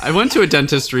 I went to a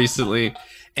dentist recently,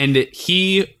 and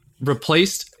he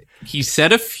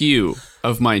set a few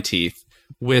of my teeth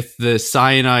with the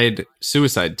cyanide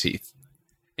suicide teeth,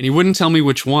 and he wouldn't tell me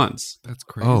which ones. That's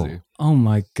crazy. Oh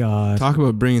my God. Talk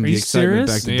about bringing the excitement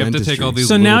serious? back to You have to dentistry. take all these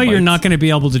So little now you're bites. not going to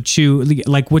be able to chew.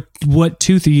 Like, what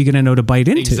tooth are you going to know to bite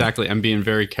into? Exactly. I'm being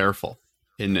very careful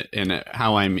in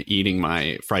how I'm eating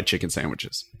my fried chicken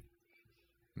sandwiches,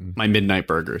 my midnight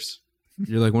burgers.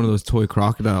 You're like one of those toy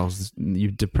crocodiles. You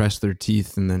depress their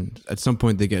teeth, and then at some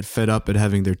point they get fed up at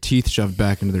having their teeth shoved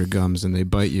back into their gums, and they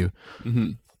bite you.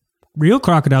 Mm-hmm. Real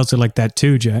crocodiles are like that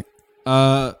too, Jack.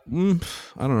 I don't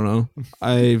know.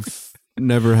 I've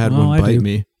never had Oh, one I bite do.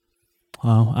 me.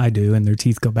 Well, I do, and their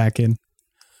teeth go back in.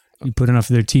 You put enough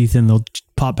of their teeth in, they'll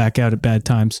pop back out at bad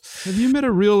times. Have you met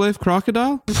a real life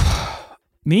crocodile?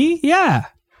 Me? Yeah.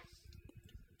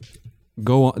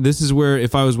 Go on. This is where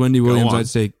if I was Wendy Williams, on. I'd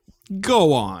say,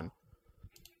 go on.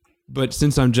 But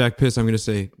since I'm Jack Piss, I'm going to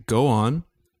say, go on.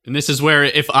 And this is where,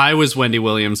 if I was Wendy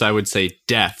Williams, I would say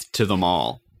death to them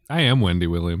all. I am Wendy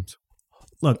Williams.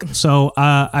 Look, so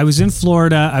I was in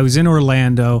Florida. I was in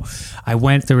Orlando.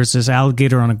 There was this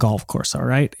alligator on a golf course, all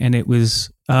right? And it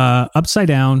was upside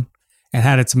down and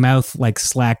had its mouth like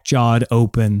slack-jawed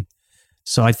open.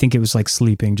 So I think it was like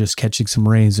sleeping, just catching some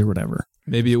rays or whatever.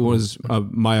 Maybe it was a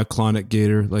myoclonic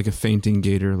gator, like a fainting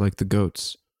gator, like the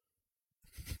goats.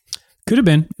 Could have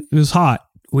been. It was hot.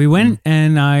 We went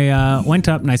and I went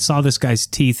up and I saw this guy's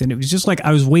teeth, and it was just like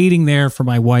I was waiting there for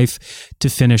my wife to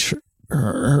finish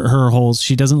her holes.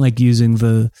 She doesn't like using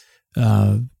the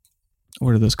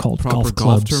what are those called? Proper golf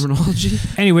clubs. terminology.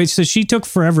 Anyway, so she took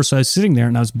forever, so I was sitting there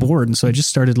and I was bored, and so I just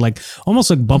started like almost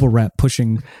like bubble wrap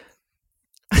pushing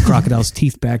the crocodile's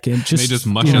teeth back in. They just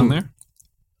mush you know, in there.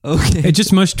 Okay. It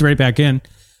just mushed right back in,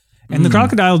 and the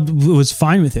crocodile was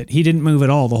fine with it. He didn't move at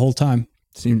all the whole time.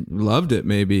 Loved it,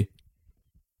 maybe.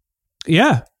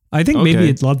 Yeah, I think maybe Okay.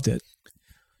 it loved it.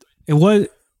 It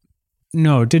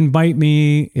didn't bite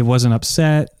me. It wasn't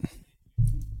upset.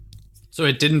 So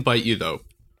it didn't bite you, though.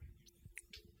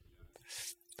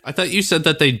 I thought you said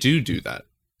that they do that.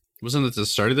 Wasn't it the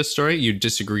start of this story? You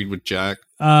disagreed with Jack.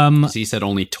 He said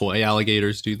only toy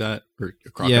alligators do that, or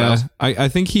crocodiles. Yeah, I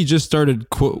think he just started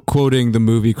quoting the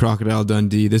movie Crocodile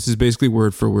Dundee. This is basically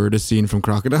word for word a scene from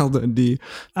Crocodile Dundee.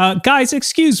 Guys,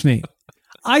 excuse me.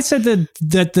 I said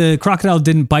that the crocodile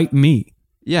didn't bite me.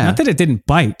 Yeah. Not that it didn't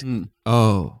bite.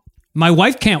 Oh. My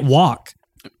wife can't walk.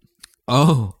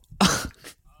 Oh.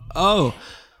 Oh.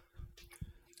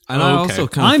 And I also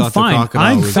kind I'm of thought fine. the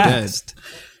crocodile I'm was fast.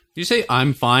 You say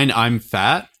I'm fine, I'm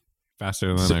fat? Faster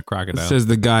than a dead. crocodile. Says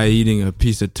the guy eating a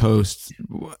piece of toast.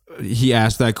 He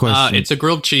asked that question. It's a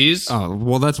grilled cheese. Oh,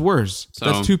 well, that's worse. So-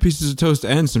 That's 2 pieces of toast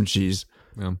and some cheese.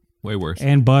 Yeah, way worse.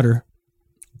 And butter.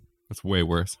 That's way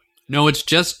worse. No, it's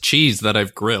just cheese that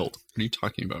I've grilled. What are you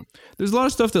talking about? There's a lot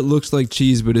of stuff that looks like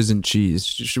cheese but isn't cheese.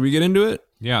 Should we get into it?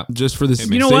 Yeah. Just for this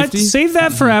You know safety? what? Save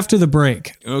that for after the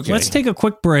break. Okay. Let's take a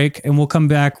quick break and we'll come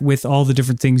back with all the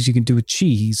different things you can do with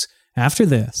cheese after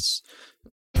this.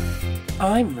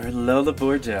 I'm Lola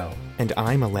Bordeaux. And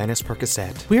I'm Alanis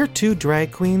Percocet. We're 2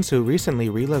 drag queens who recently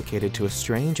relocated to a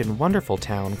strange and wonderful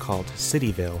town called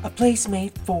Cityville. A place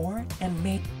made for and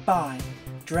made by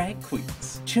drag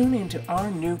queens. Tune into our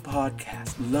new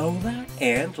podcast, Lola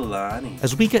and Lonnie.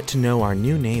 As we get to know our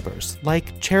new neighbors,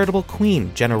 like charitable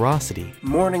queen Generosity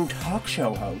Morning talk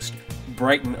show host,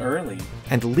 bright and early.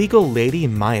 and legal lady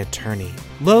My Attorney.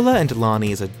 Lola and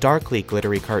Lonnie is a darkly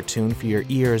glittery cartoon for your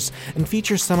ears and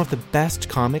features some of the best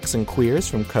comics and queers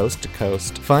from coast to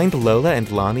coast. Find Lola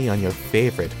and Lonnie on your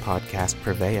favorite podcast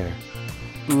purveyor.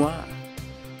 Mwah.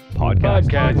 Podcast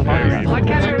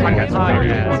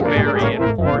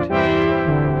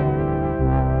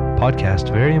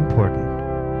Very important.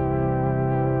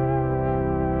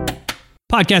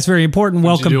 Podcast very important.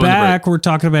 What'd you Welcome do on the back. We're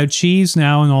talking about cheese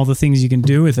now and all the things you can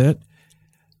do with it.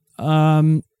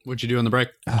 What'd you do on the break?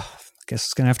 Guess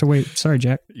it's gonna have to wait. Sorry,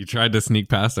 Jack. You tried to sneak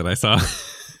past it, I saw.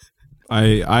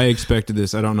 I expected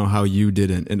this. I don't know how you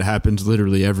didn't. It happens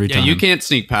literally every Yeah, time. you can't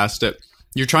sneak past it.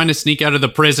 You're trying to sneak out of the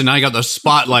prison. I got the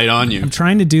spotlight on you. I'm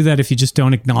trying to do that. If you just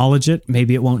don't acknowledge it,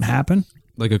 maybe it won't happen.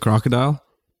 Like a crocodile?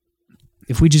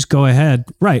 If we just go ahead,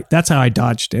 right? That's how I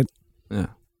dodged it. Yeah.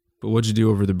 But what'd you do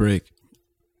over the break?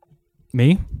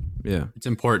 Me? Yeah. It's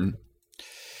important.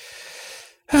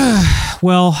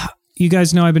 Well, you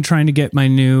guys know I've been trying to get my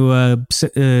new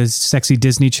sexy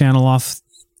Disney Channel off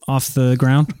the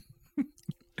ground.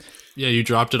 Yeah, you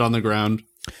dropped it on the ground.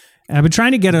 And I've been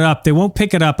trying to get it up. They won't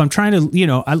pick it up. I'm trying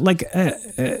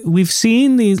to, we've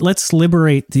seen these. Let's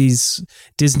liberate these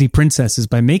Disney princesses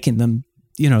by making them,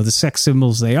 the sex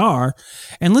symbols they are.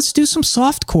 And let's do some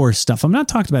softcore stuff. I'm not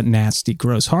talking about nasty,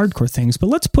 gross, hardcore things, but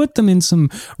let's put them in some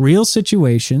real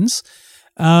situations.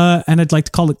 And I'd like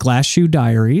to call it Glass Shoe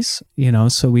Diaries,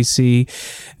 so we see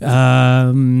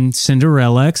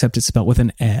Cinderella, except it's spelled with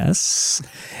an S.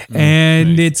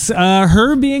 And it's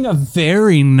her being a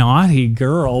very naughty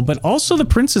girl, but also the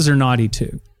princes are naughty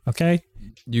too, okay?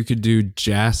 You could do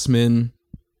Jasmine.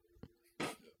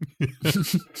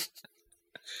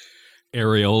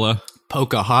 Areola.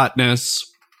 Pocahontas.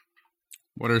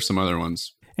 What are some other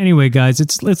ones? Anyway, guys,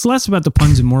 it's less about the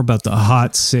puns and more about the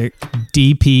hot, sick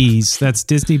DPs. That's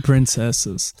Disney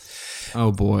princesses.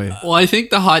 Oh, boy. Well, I think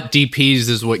the hot DPs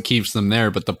is what keeps them there,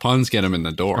 but the puns get them in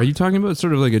the door. Are you talking about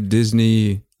sort of like an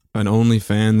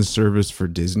OnlyFans service for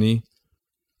Disney?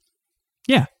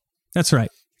 Yeah, that's right.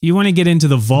 You want to get into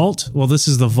the vault? Well, this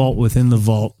is the vault within the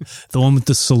vault, the one with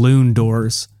the saloon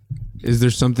doors. Is there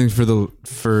something this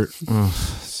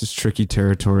is tricky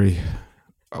territory.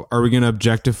 Are we going to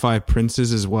objectify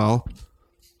princes as well?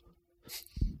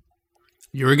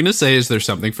 You were going to say, is there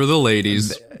something for the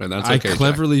ladies? And that's okay. I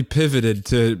cleverly pivoted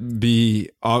to be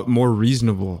more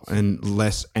reasonable and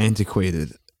less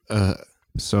antiquated.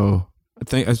 So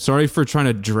I'm sorry for trying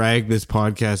to drag this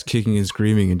podcast kicking and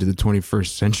screaming into the 21st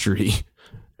century.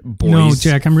 Boys. No,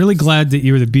 Jack, I'm really glad that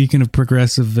you're the beacon of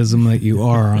progressivism that you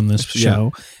are on this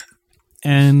show. Yeah.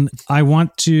 And I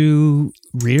want to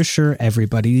reassure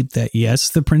everybody that, yes,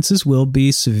 the princes will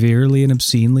be severely and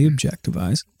obscenely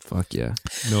objectivized. Fuck yeah.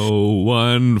 No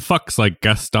one fucks like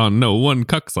Gaston. No one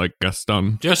cucks like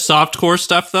Gaston. Just softcore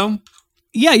stuff, though?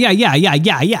 Yeah.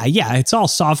 It's all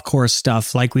softcore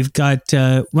stuff. Like we've got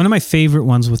one of my favorite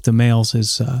ones with the males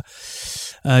is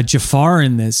Jafar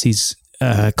in this. He's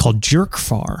called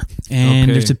Jerkfar.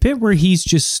 And there's a bit where he's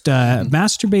just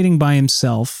masturbating by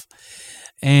himself.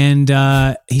 And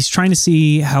he's trying to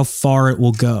see how far it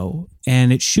will go.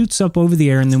 And it shoots up over the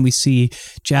air. And then we see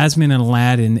Jasmine and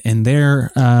Aladdin and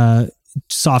their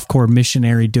softcore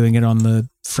missionary doing it on the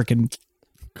frickin'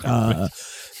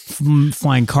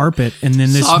 flying carpet. And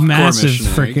then this Softcore massive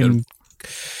missionary. frickin'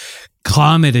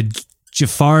 comet of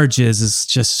Jafar jizz is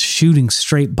just shooting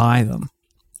straight by them.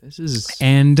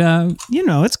 And,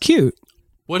 it's cute.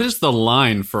 What is the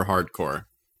line for hardcore?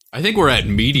 I think we're at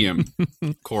medium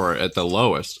core at the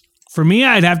lowest. For me,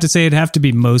 I'd have to say it'd have to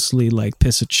be mostly like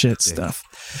piss and shit stuff.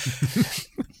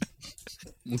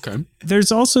 Okay.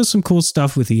 There's also some cool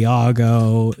stuff with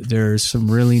Iago. There's some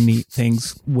really neat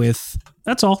things with...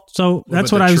 That's all. So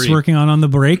that's what I was working on the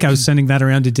break. I was sending that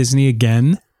around to Disney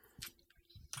again.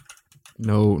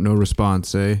 No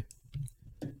response, eh?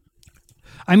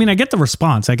 I mean, I get the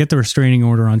response. I get the restraining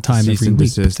order on time Cease every and week,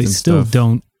 but desist they and still stuff.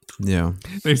 don't. Yeah.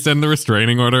 They send the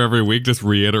restraining order every week, just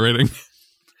reiterating.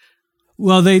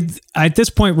 Well, they at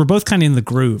this point we're both kind of in the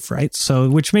groove, right? So,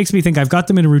 which makes me think I've got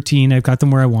them in a routine. I've got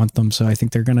them where I want them. So I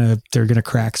think they're gonna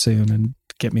crack soon and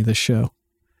get me this show.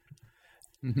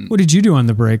 Mm-hmm. What did you do on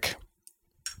the break?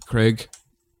 Craig?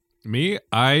 Me,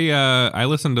 I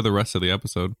listened to the rest of the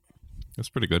episode. It's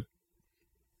pretty good.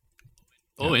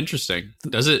 Oh, interesting.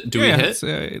 Does it? Do we Yeah, hit?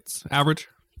 It's average.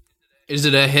 Is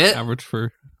it a hit? Average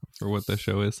for what the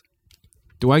show is.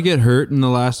 Do I get hurt in the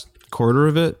last quarter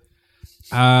of it?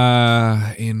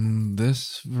 In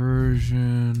this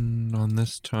version on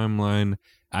this timeline,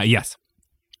 yes.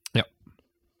 Yep.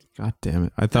 God damn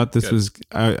it. I thought this was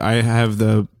I have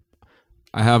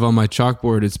on my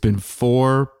chalkboard, it's been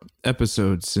 4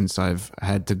 episodes since I've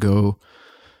had to go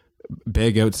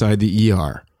beg outside the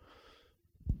ER.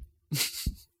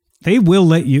 They will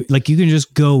let you, like, you can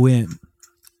just go in.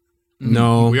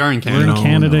 No. We are in We're Canada. in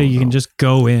Canada. no, You can no. just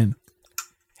go in.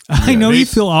 I know you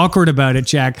feel awkward about it,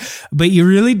 Jack, but you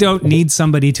really don't need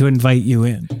somebody to invite you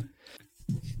in.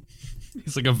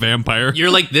 He's like a vampire.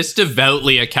 You're like this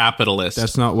devoutly a capitalist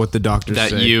That's not what the doctors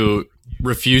that say. you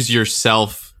refuse your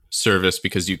self-service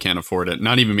because you can't afford it.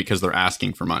 Not even because they're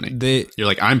asking for money. You're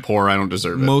like, I'm poor, I don't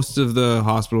deserve it. Most of the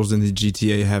hospitals in the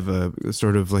GTA have a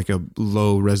sort of like a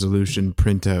low resolution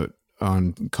printout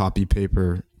on copy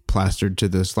paper plastered to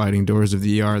the sliding doors of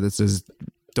the ER that says,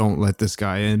 "Don't let this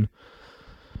guy in."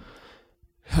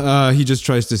 He just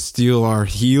tries to steal our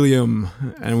helium,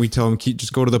 and we tell him,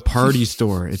 just go to the party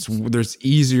store. There's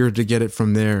easier to get it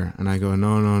from there. And I go,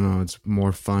 no. It's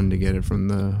more fun to get it from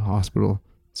the hospital.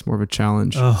 It's more of a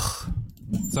challenge. Ugh,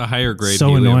 It's a higher grade. so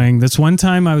helium. annoying. This one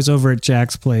time I was over at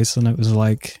Jack's place, and it was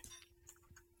like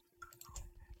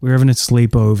we were having a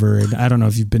sleepover. And I don't know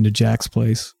if you've been to Jack's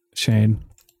place, Shane.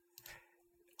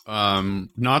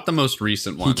 Not the most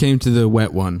recent one. He came to the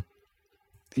wet one.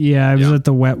 Yeah, I was at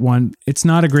the wet one. It's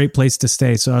not a great place to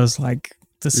stay. So I was like,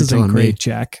 this You're isn't telling great, me.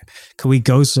 Jack. Can we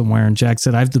go somewhere? And Jack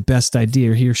said, I have the best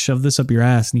idea. Here, shove this up your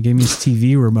ass. And he gave me his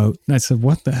TV remote. And I said,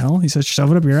 what the hell? He said,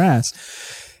 shove it up your ass.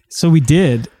 So we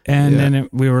did. And then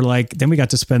we were like, then we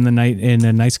got to spend the night in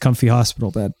a nice, comfy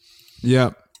hospital bed. Yeah.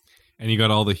 And you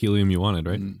got all the helium you wanted,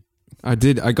 right? I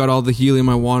did. I got all the helium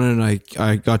I wanted, and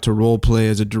I got to role play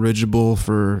as a dirigible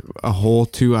for a whole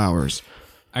 2 hours.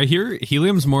 I hear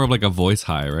helium's more of like a voice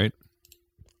high, right?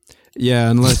 Yeah,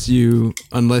 unless you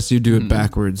do it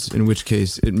backwards, in which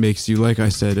case it makes you, like I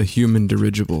said, a human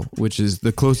dirigible, which is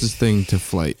the closest thing to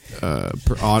flight,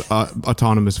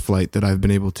 autonomous flight that I've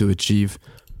been able to achieve.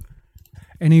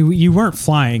 And you weren't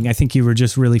flying. I think you were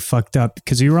just really fucked up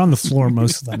because you were on the floor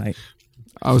most of the night.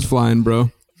 I was flying,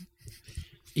 bro.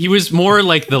 He was more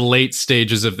like the late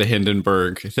stages of the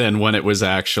Hindenburg than when it was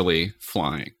actually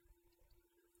flying.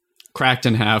 Cracked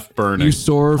in half, burning. You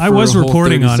soar. For I was a whole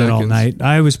reporting 30 on it all seconds. night.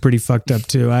 I was pretty fucked up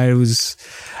too. I was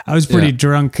pretty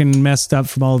drunk and messed up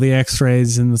from all the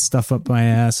x-rays and the stuff up my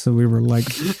ass. So we were like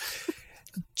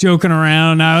joking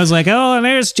around. I was like, oh, and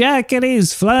there's Jack and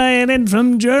he's flying in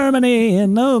from Germany.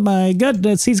 And oh my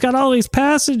goodness, he's got all these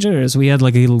passengers. We had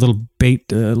like a little bait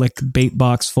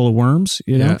box full of worms,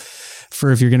 you know,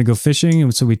 for if you're going to go fishing.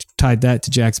 And so we tied that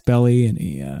to Jack's belly and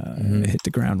he hit the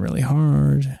ground really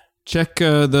hard. Check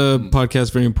the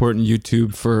podcast, very important,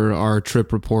 YouTube for our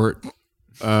trip report,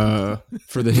 for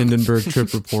the Hindenburg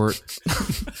trip report.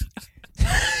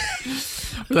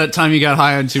 That time you got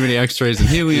high on too many x-rays and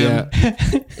helium. Yeah,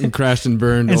 and crashed and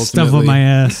burned. And ultimately. stuff on my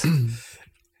ass.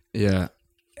 Yeah.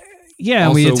 Yeah,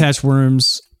 and we Also- attached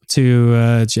worms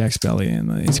to Jack's belly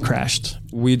and he's crashed.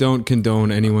 We don't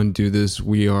condone anyone do this.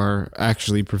 We are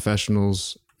actually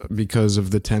professionals because of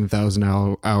the 10,000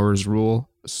 hours rule.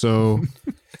 So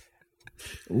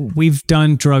We've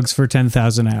done drugs for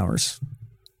 10,000 hours.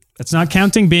 That's not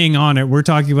counting being on it. We're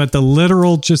talking about the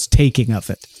literal just taking of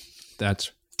it.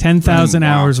 that's 10,000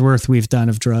 hours worth we've done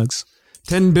of drugs.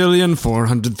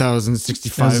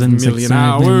 10,400,065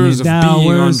 hours of being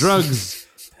on hours. drugs.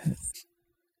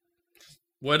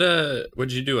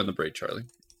 What'd you do on the break, Charlie?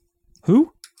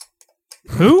 Who?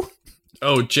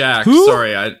 Oh, Jack. Who?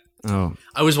 Sorry, Oh,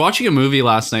 I was watching a movie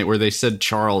last night where they said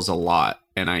Charles a lot,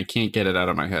 and I can't get it out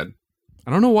of my head.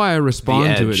 I don't know why I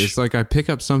respond to it. Edge. It's like I pick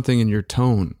up something in your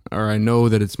tone, or I know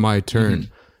that it's my turn.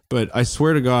 But I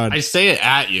swear to God, I say it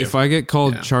at you. if I get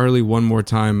called Charlie one more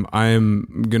time, I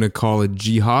am going to call it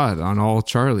jihad on all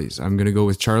Charlies. I'm going to go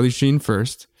with Charlie Sheen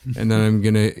first, and then I'm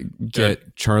going to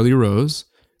get Charlie Rose,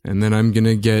 and then I'm going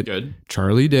to get Good.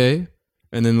 Charlie Day,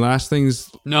 And then last things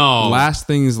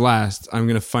last, I'm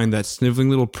going to find that sniveling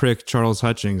little prick, Charles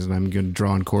Hutchings, and I'm going to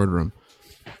draw and quarter him.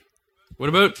 What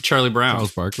about Charlie Brown?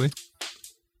 Charles Barkley.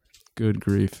 Good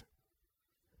grief.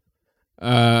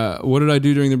 What did I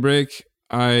do during the break?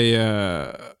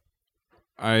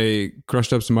 I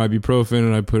crushed up some ibuprofen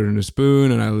and I put it in a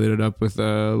spoon and I lit it up with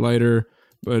a lighter,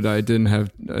 but I didn't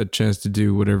have a chance to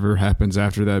do whatever happens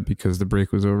after that because the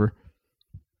break was over.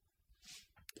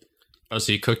 Oh,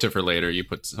 so you cooked it for later. You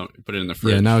put it in the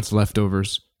fridge. Yeah, now it's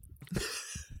leftovers.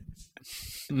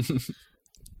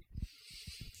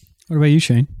 What about you,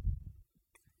 Shane?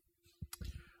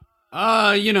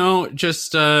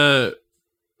 Just was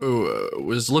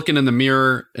looking in the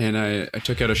mirror and I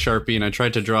took out a Sharpie and I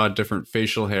tried to draw a different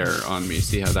facial hair on me,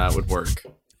 see how that would work.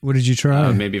 What did you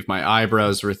try? Maybe if my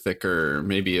eyebrows were thicker,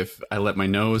 maybe if I let my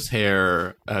nose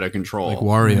hair out of control. Like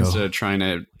Wario. Instead of trying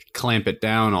to clamp it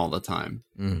down all the time.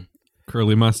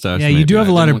 Curly mustache. Yeah, you maybe. do have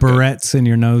a lot of didn't look good. barrettes in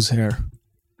your nose hair.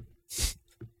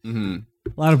 Mm-hmm.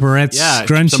 A lot of barrettes, Yeah, some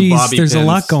scrunchies. bobby There's a pins.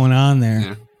 lot going on there.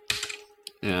 Yeah.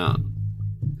 Yeah.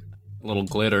 A little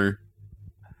glitter.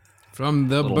 From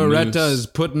the Little Berettas, noose.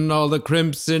 putting all the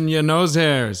crimps in your nose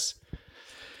hairs.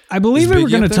 I believe Is we were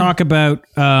Big going to yet there? talk about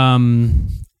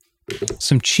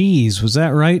some cheese. Was that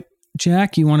right,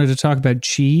 Jack? You wanted to talk about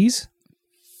cheese?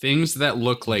 Things that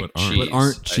look like But aren't. cheese. But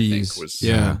aren't I think, cheese. was-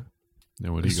 Yeah.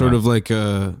 Now, what do you Sort got? of like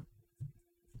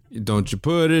don't you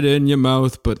put it in your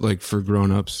mouth, but like for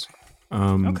grown-ups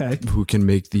Okay. who can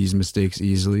make these mistakes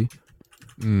easily.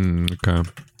 Okay.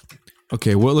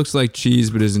 Okay, what looks like cheese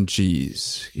but isn't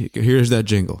cheese? Here's that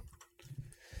jingle.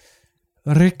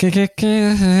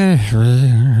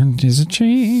 Is it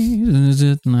cheese? Is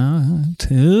it not?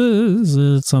 Is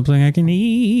it something I can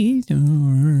eat?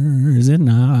 Or is it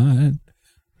not?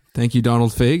 Thank you,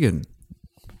 Donald Fagen.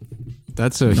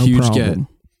 That's a No huge problem.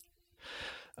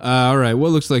 get. All right,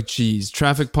 what looks like cheese?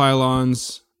 Traffic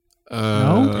pylons.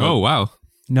 No? Oh, wow.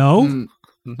 No?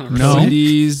 No?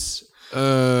 CDs.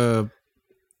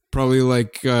 Probably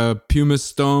like pumice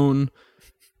stone.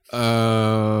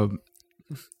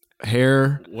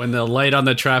 Hair. When the light on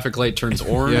the traffic light turns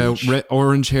orange. Yeah,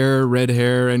 orange hair, red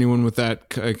hair. Anyone with that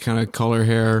kind of color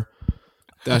hair.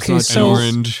 That's Okay, not so-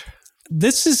 cheese. Orange.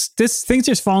 This thing's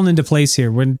just fallen into place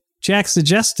here. When Jack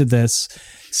suggested this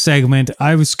segment,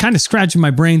 I was kind of scratching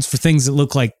my brains for things that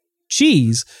look like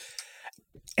cheese.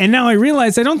 And now I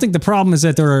realize I don't think the problem is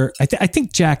that there are. I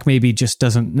think Jack maybe just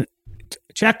doesn't.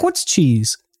 Jack, what's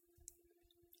cheese?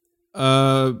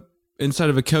 Inside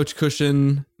of a couch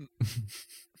cushion,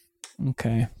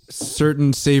 Okay.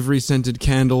 certain savory scented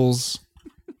candles,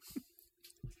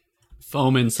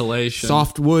 Foam insulation.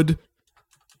 soft wood,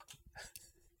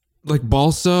 like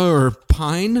balsa or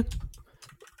pine.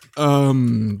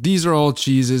 These are all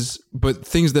cheeses, but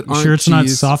things that You aren't sure it's cheese. not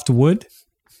soft wood?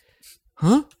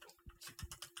 Huh?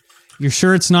 You're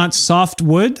sure it's not soft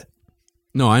wood?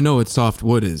 No, I know what soft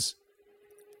wood is.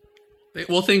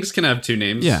 Well, things can have two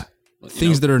names. Yeah.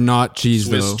 Things that are not cheese,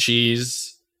 Swiss though.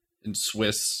 cheese and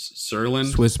Swiss sirloin.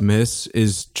 Swiss Miss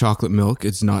is chocolate milk.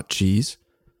 It's not cheese.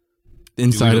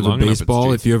 Inside it of a long enough, it's baseball,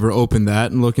 cheese. if you ever open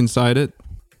that and look inside it,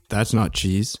 that's not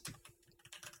cheese.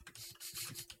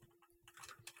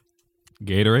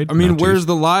 Gatorade. I mean, Not where's cheese.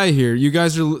 the lie here? You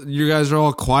guys are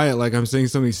all quiet, like I'm saying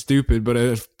something stupid, but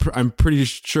I'm pretty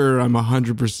sure I'm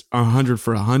 100%, 100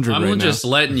 for 100 I'm right just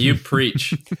letting you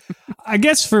preach. I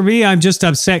guess for me, I'm just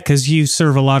upset because you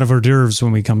serve a lot of hors d'oeuvres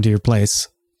when we come to your place.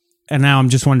 And now I'm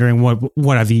just wondering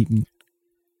what I've eaten.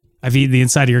 I've eaten the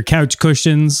inside of your couch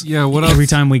cushions. Yeah, what Every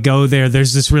else? time we go there,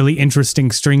 there's this really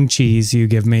interesting string cheese you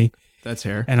give me. now. That's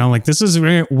hair. And I'm like, this is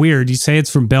weird. You say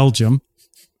it's from Belgium.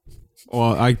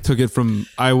 Well,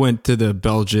 I went to the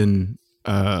Belgium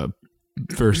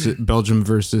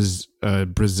versus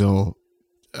Brazil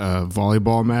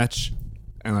volleyball match,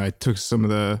 and I took some of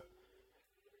the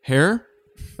hair.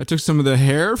 I took some of the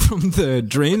hair from the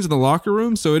drains in the locker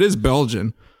room, so it is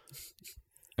Belgian.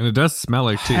 And it does smell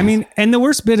like cheese. I mean, and the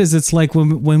worst bit is it's like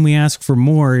when we ask for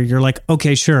more, you're like,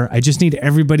 okay, sure. I just need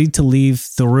everybody to leave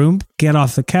the room, get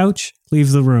off the couch,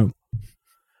 leave the room.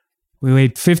 We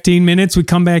wait 15 minutes. We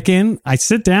come back in. I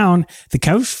sit down. The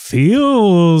couch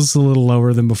feels a little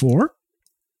lower than before.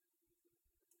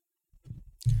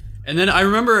 And then I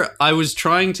remember I was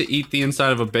trying to eat the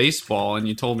inside of a baseball, and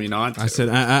you told me not to. I said,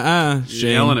 You're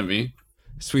Shane, yelling at me.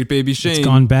 sweet baby Shane,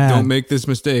 gone bad. Don't make this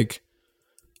mistake.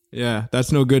 Yeah,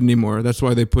 that's no good anymore. That's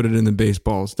why they put it in the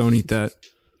baseballs. Don't eat that.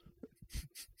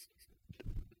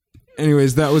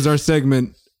 Anyways, that was our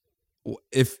segment.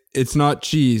 If it's not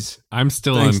cheese. I'm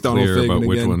still Thanks, Donald unclear Fagen about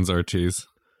which again. ones are cheese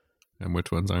and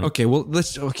which ones aren't. Okay,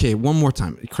 one more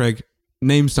time. Craig,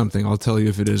 Name something. I'll tell you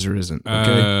if it is or isn't.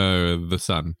 Okay. The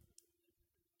sun.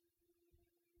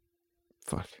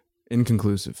 Fuck.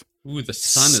 Inconclusive. Ooh, the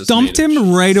sun is Stumped made of him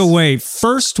cheese. right away.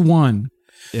 First one.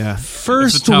 Yeah.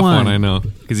 First It's a tough one. one, I know,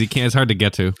 because it's hard to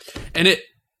get to. And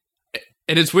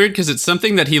it's weird because it's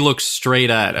something that he looks straight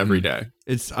at every day.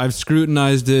 I've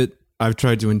scrutinized it. I've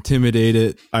tried to intimidate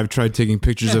it. I've tried taking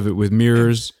pictures of it with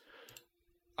mirrors.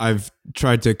 I've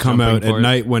tried to come Jumping out at for it.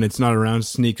 night when it's not around,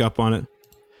 sneak up on it.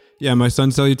 Yeah, my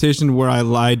sun salutation where I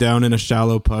lie down in a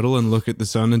shallow puddle and look at the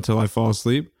sun until I fall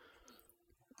asleep.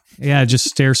 Yeah, just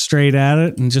stare straight at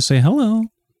it and just say hello.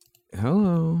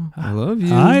 Hello, I love you.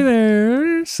 Hi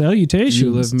there. Salutations.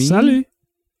 You love me? Salut.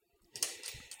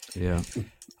 Yeah.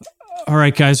 All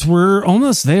right, guys, we're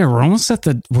almost there. We're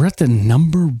at the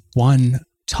number one,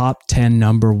 top 10,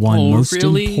 number one Oh, most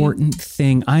really? important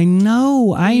thing. I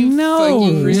know.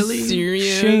 fucking really?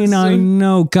 Serious? Shane, I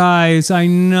know, guys. I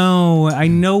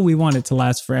know we want it to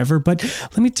last forever, but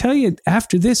let me tell you,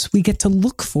 after this, we get to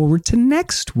look forward to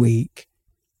next week.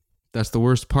 That's the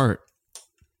worst part.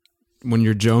 When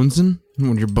you're jonesing,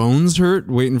 when your bones hurt,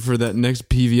 waiting for that next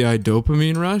PVI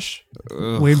dopamine rush.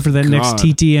 Ugh, Waiting for that next God.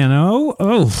 TTNO.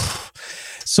 Oh,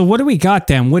 so what do we got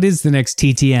then? What is the next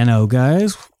TTNO,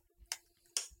 guys?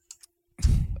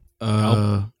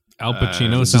 Al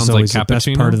Pacino This sounds is like always the best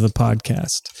cappuccino. part of the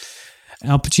podcast.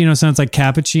 Al Pacino sounds like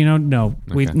cappuccino. No,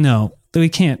 we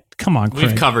can't. Come on, Craig.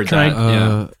 We've covered Craig, that.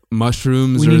 Yeah.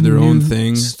 Mushrooms We are need their own new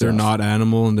things. They're stuff. not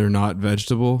animal and they're not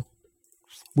vegetable.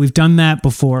 We've done that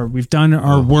before. We've done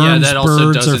our worms, that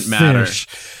also birds, or doesn't matter. fish.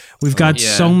 We've got Yeah.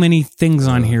 so many things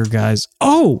on here, guys.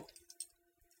 Oh,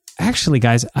 actually,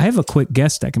 guys, I have a quick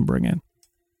guest I can bring in.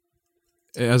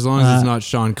 As long as it's not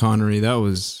Sean Connery, that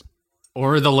was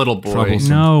Or the little boy. Troublesome.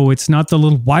 No, it's not the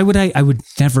little. Why would I? I would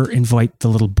never invite the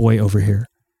little boy over here.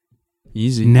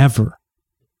 easy. Never.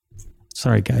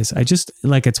 Sorry, guys. I just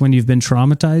like it's when you've been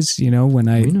traumatized. You know, We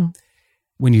know.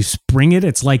 when you spring it,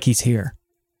 it's like he's here.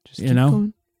 Just You keep know?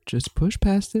 going. Just push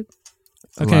past it.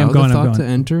 Okay, Allow I'm going. The I'm thought going.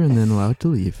 to enter and then allow it to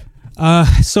leave.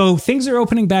 So things are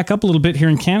opening back up a little bit here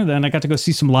in Canada, and I got to go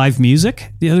see some live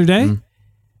music the other day.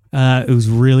 It was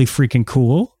really freaking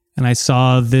cool, and I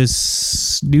saw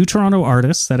this new Toronto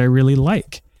artist that I really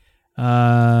like.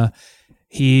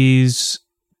 He's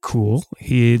cool.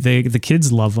 The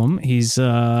kids love him. He's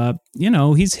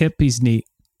he's hip. He's neat.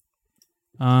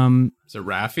 Is it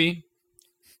Raffi?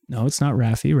 No, it's not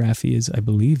Raffi. Raffi is, I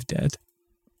believe, dead.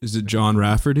 Is it John I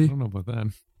Rafferty? don't know about that.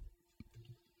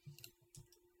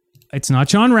 It's not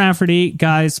John Rafferty.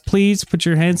 Guys, please put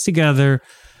your hands together.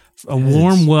 A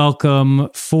warm welcome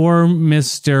for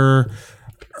Mr.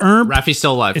 Erm. Raffi's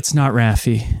still alive. It's not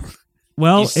Raffi.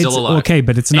 Well, He's still it's alive. okay,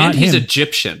 but it's not and he's him.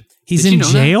 Egyptian. He's Did you in know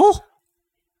that? jail?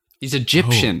 He's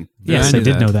Egyptian. Yes, I I knew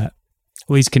did that. know that.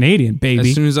 Well, he's Canadian, baby.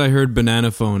 As soon as I heard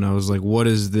Banana Phone, I was like, what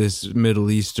is this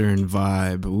Middle Eastern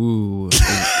vibe? Ooh.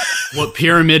 What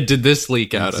pyramid did this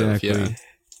leak out Exactly. of? Yeah.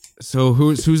 So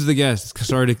who's the guest?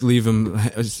 Sorry to leave him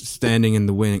standing in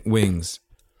the wings.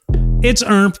 It's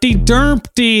Ermpty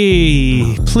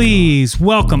Dermpty. Please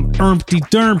welcome Ermpty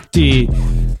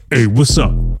Dermpty. Hey, what's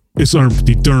up? It's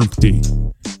Ermpty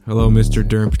Dermpty. Hello, Mr.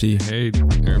 Dermpty. Hey,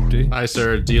 empty. Hi,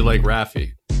 sir. Do you like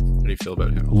Raffi? How do you feel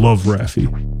about him? Love Raffi.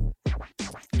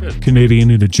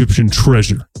 Canadian and Egyptian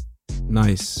treasure.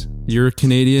 Nice. You're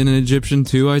Canadian and Egyptian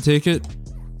too, I take it?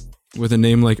 With a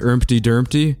name like Ermpty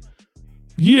Dermpty?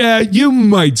 Yeah, you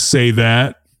might say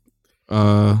that.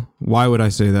 Why would I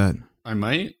say that? I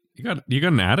might. You got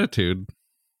an attitude.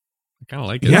 I kind of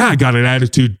like it. Yeah, I got an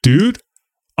attitude, dude.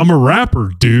 I'm a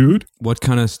rapper, dude. What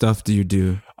kind of stuff do you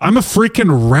do? I'm a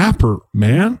freaking rapper,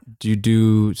 man. Do you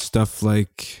do stuff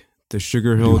like the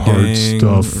Sugar Hill Hard Gang?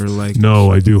 stuff. Or like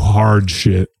No, I do hard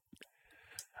shit.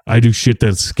 I do shit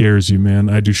that scares you, man.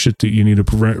 I do shit that you need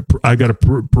to I got a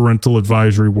parental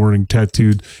advisory warning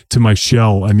tattooed to my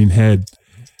head.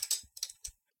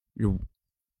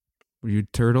 Were you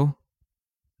turtle?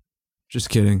 Just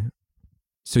kidding.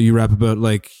 So you rap about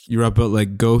like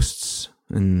ghosts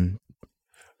and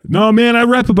No, man, I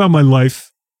rap about my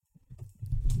life.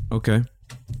 okay.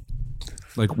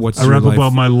 Like what's I your rap life?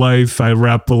 about my life. I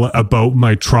rap about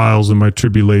my trials and my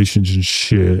tribulations and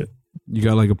shit. You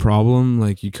got like a problem?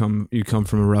 Like you come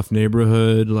from a rough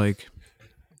neighborhood? Like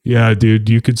Yeah, dude,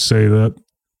 you could say that.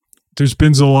 There's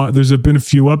been a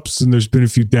few ups and there's been a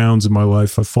few downs in my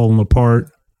life. I've fallen apart.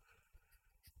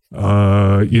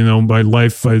 My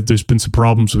life, there's been some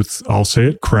problems with, I'll say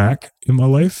it, crack in my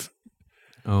life.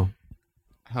 oh.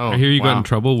 Oh, I hear you got wow. in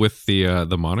trouble with the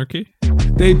monarchy.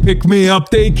 They pick me up.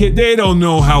 They don't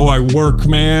know how I work,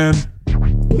 man.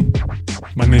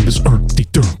 My name is Humpty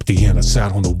Dumpty, and I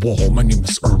sat on the wall. My name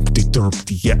is Humpty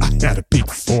Dumpty, yeah, I had a big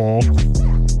fall.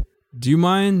 Do you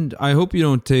mind? I hope you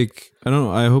don't take.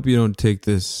 I hope you don't take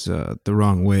this the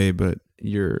wrong way, but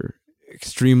you're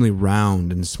extremely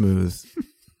round and smooth.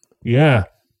 Yeah.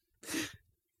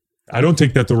 I don't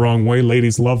take that the wrong way.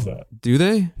 Ladies love that. Do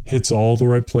they? Hits all the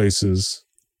right places.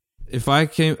 If I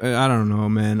came, I don't know,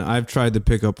 man. I've tried the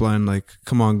pickup line like,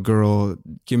 "Come on, girl,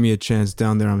 give me a chance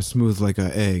down there. I'm smooth like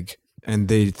an egg," and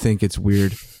they think it's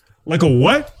weird. Like a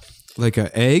what? Like an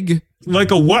egg?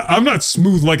 Like a what? I'm not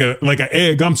smooth like an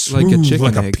egg. I'm smooth chicken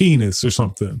like a egg. penis or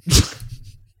something.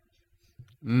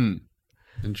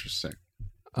 Interesting.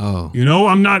 Oh, You know,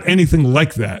 I'm not anything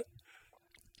like that.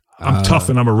 I'm tough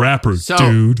and I'm a rapper,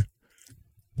 dude.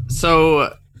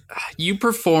 So you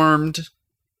performed,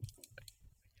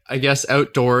 I guess,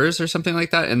 outdoors or something like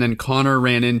that, and then Connor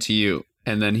ran into you,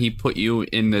 and then he put you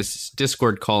in this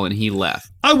Discord call, and he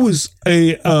left. I was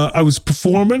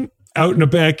performing out in a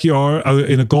backyard,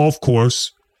 in a golf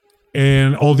course,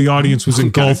 and all the audience was in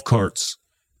golf carts.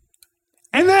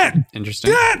 And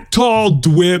Interesting. that tall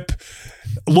dwip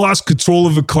lost control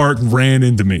of a cart and ran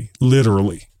into me,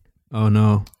 literally. oh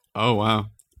no. Oh, wow.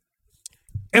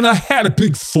 And I had a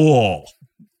big fall.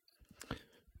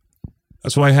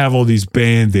 That's why I have all these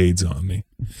Band-Aids on me.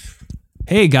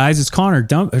 Hey guys, it's Connor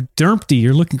Dumpty.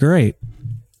 You're looking great.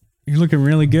 You're looking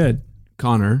really good.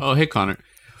 Connor. Oh, hey, Connor.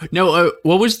 No,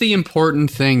 what was the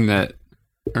important thing that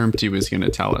Ermpty was going to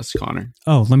tell us, Connor?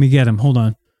 Oh, let me get him. Hold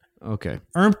on. Okay.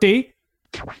 Ermpty.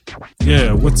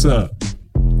 Yeah, what's up?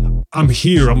 I'm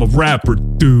here. I'm a rapper,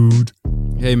 dude.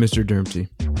 Hey, Mr. Dermty.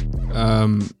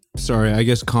 Sorry, I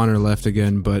guess Connor left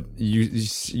again, but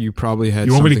you probably had.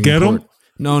 You want me to something get him? important.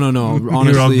 No. I'll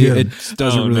Honestly, get him. it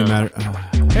doesn't really matter.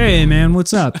 Hey man,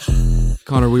 what's up?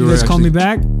 Connor, we You were guys call actually, me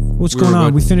back? What's we were going on?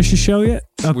 about- We finished the show yet?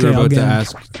 Okay, we were I'll about get to him.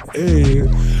 ask.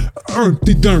 Hey,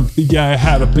 Humpty Dumpty, yeah, I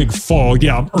had a big fall.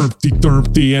 Yeah, I'm Humpty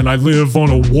Dumpty, and I live on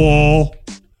a wall.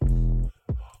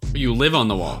 You live on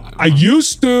the wall. I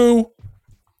used to,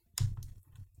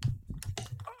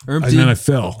 and then I Ermty,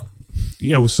 fell.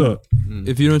 Yeah, what's up?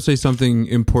 if you don't say something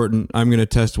important, I'm going to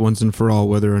test once and for all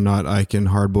whether or not I can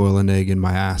hard-boil an egg in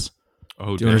my ass.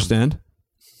 Oh, Do you understand?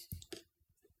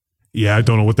 Yeah, I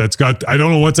don't know what that's got. I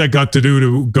don't know what's that got to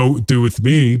do with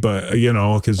me, but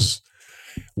because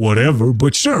whatever.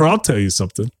 But sure, I'll tell you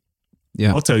something.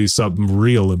 Yeah. I'll tell you something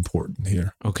real important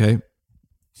here. Okay.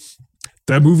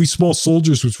 That movie, Small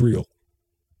Soldiers, was real.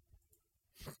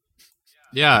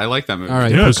 Yeah, I like that movie. All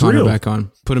right. Yeah, Put it's Connor real. back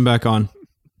on. Put him back on.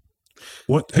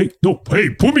 What? Hey, no,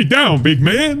 hey, put me down, big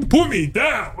man. Put me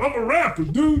down. I'm a rapper,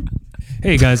 dude.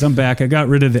 Hey guys, I'm back. I got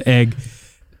rid of the egg.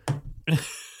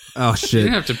 Oh You shit.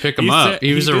 didn't have to pick him up.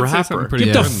 He was a did say rapper. something pretty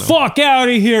Get the fun, though. fuck out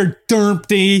of here,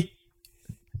 Dermpty.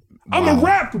 I'm a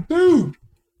rapper, dude.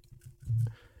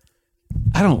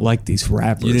 I don't like these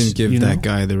rappers. You didn't give know? that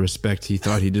guy the respect he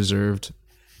thought he deserved.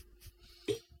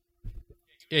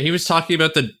 Yeah, he was talking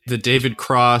about the David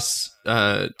Cross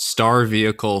star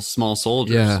vehicle, Small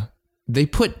Soldiers. Yeah. They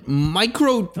put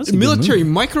That's a good military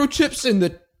microchips in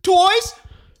the toys?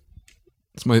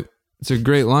 It's a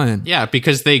great line. Yeah,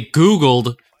 because they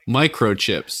Googled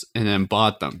microchips and then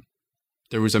bought them.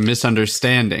 There was a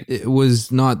misunderstanding. It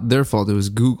was not their fault. It was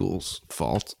Google's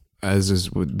fault, as is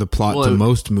with the plot to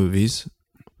most movies.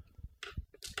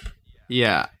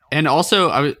 Yeah, and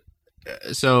also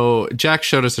so Jack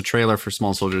showed us a trailer for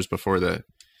Small Soldiers before the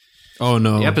Oh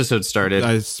no! episode started,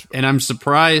 I and I'm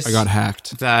surprised got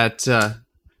hacked. that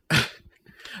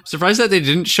surprised that they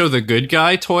didn't show the good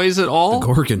guy toys at all.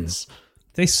 Gorgons.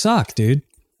 They suck, dude.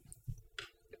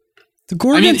 The I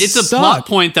Gorgons mean, it's a suck. plot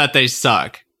point that they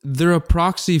suck. They're a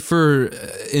proxy for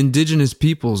indigenous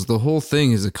peoples. The whole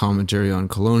thing is a commentary on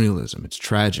colonialism. It's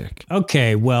tragic.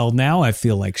 Okay, well, now I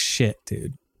feel like shit,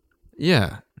 dude.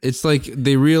 Yeah, it's like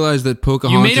they realize that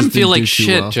Pocahontas. You made him feel didn't like do too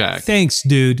shit, well. Jack. Thanks,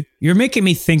 dude. You're making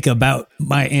me think about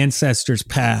my ancestors'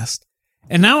 past.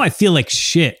 And now I feel like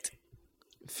shit.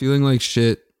 Feeling like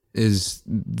shit is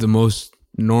the most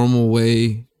normal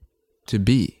way to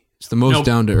be. It's the most No,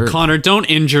 down to earth. Connor, don't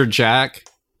injure Jack.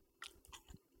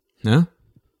 Huh?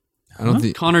 I don't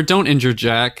think. Connor, don't injure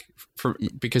Jack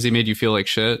because he made you feel like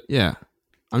shit. Yeah,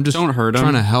 I'm just Don't hurt him.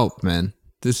 trying to help, man.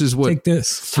 This is what Take this.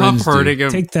 Stop friends do. hurting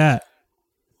him. Take that.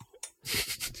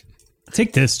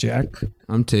 Take this, Jack.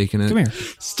 I'm taking it. Come here.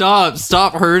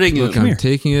 Stop hurting him. Look, I'm here.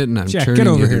 taking it and I'm Jack, turning get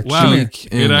over the here. other Wow, cheek.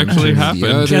 it And I'm actually turning happened.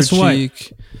 The other Guess what?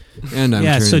 cheek, and I'm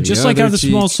Yeah, turning so the just like how other the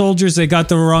small cheek. soldiers, they got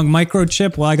the wrong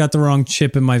microchip. Well, I got the wrong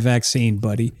chip in my vaccine,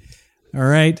 buddy. All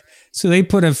right. So they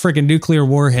put a freaking nuclear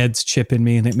warheads chip in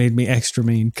me and it made me extra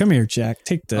mean. Come here, Jack.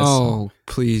 Take this. Oh,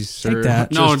 please, sir.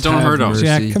 that. No, Just don't have hurt him. mercy.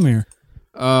 Jack, come here.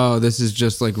 Oh, this is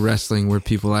just like wrestling where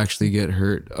people actually get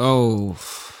hurt. Oh.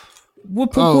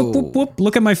 Whoop, whoop, whoop, whoop, whoop.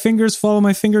 Look at my fingers. Follow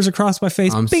my fingers across my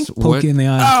face. Bink, poke you in the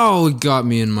eye. Oh, it got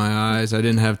me in my eyes. I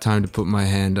didn't have time to put my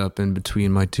hand up in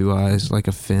between my two eyes like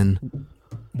a fin.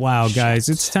 Wow, guys,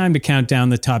 it's time to count down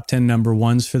the top 10 number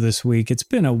ones for this week. It's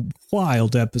been a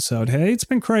wild episode. Hey, it's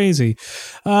been crazy.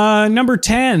 Number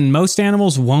 10, most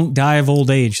animals won't die of old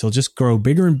age. They'll just grow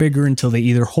bigger and bigger until they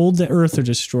either hold the earth or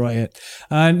destroy it.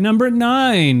 Number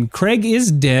 9, Craig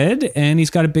is dead and he's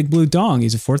got a big blue dong.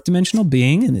 He's a fourth dimensional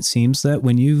being, and it seems that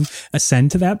when you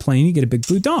ascend to that plane, you get a big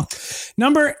blue dong.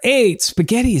 Number 8,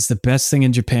 spaghetti is the best thing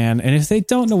in Japan, and if they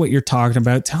don't know what you're talking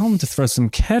about, tell them to throw some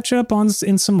ketchup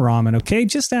in some ramen, okay?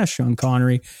 Just ask Sean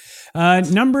Connery.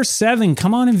 Number 7,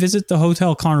 come on and visit the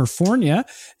Hotel California.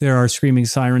 There are screaming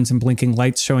sirens and blinking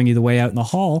lights showing you the way out in the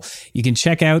hall. You can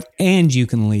check out and you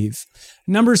can leave.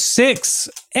 Number 6,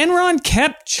 Enron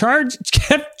kept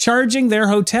charging their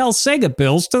hotel Sega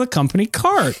bills to the company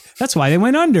card. That's why they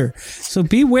went under. So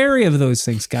be wary of those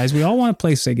things, guys. We all want to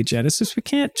play Sega Genesis. We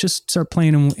can't just start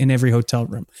playing them in every hotel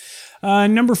room.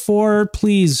 Number 4,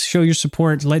 please show your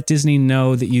support. Let Disney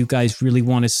know that you guys really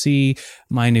want to see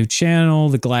my new channel,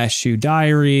 The Glass Shoe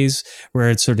Diaries,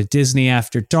 where it's sort of Disney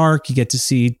after dark. You get to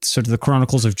see sort of the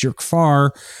chronicles of Jerk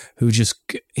Farr, who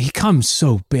he comes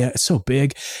so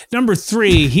big. Number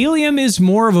 3, helium is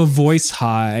more of a voice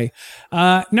high.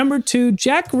 Number 2,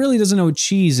 Jack really doesn't know what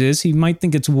cheese is. He might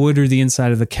think it's wood or the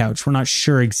inside of the couch. We're not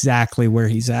sure exactly where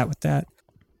he's at with that.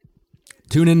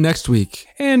 Tune in next week.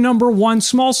 And number 1,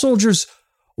 Small Soldiers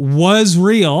was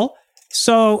real.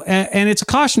 So, and it's a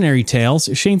cautionary tale.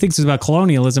 So Shane thinks it's about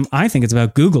colonialism. I think it's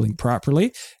about Googling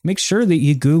properly. Make sure that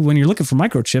you Google, when you're looking for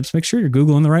microchips, make sure you're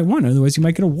Googling the right one. Otherwise, you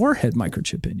might get a warhead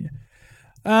microchip in you.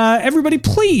 Everybody,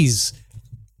 please.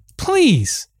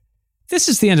 This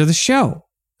is the end of the show.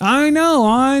 I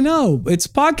know. It's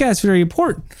podcast very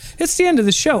important. It's the end of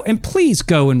the show. And please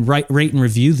go and rate and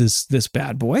review this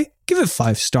bad boy. Give it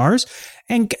 5 stars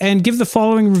and give the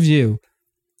following review.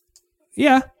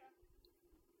 Yeah.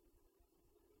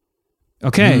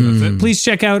 Okay. Please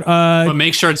check out but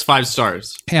make sure it's 5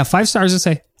 stars. Yeah, 5 stars and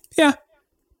say, yeah.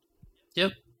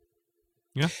 Yep.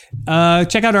 Yeah.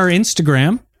 Check out our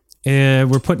Instagram.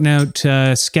 We're putting out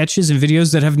sketches and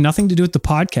videos that have nothing to do with the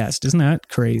podcast. Isn't that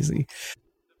crazy?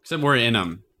 Except we're in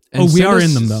them. And we are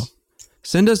in them, though.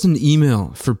 Send us an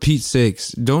email, for Pete's sakes.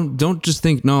 Don't just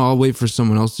think, no, I'll wait for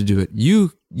someone else to do it.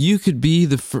 You could be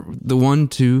the one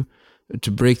to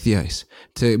break the ice,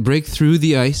 to break through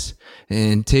the ice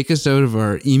and take us out of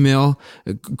our email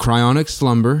cryonic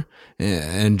slumber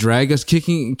and drag us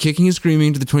kicking and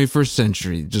screaming to the 21st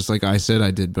century, just like I said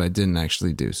I did, but I didn't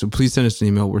actually do. So please send us an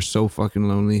email. We're so fucking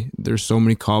lonely. There's so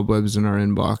many cobwebs in our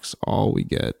inbox. All we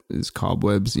get is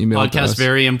cobwebs. Email Podcast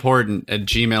very important at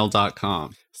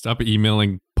gmail.com. Stop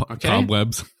emailing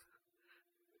cobwebs.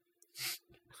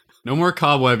 No more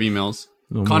cobweb emails.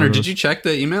 No Connor, more. did you check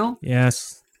the email?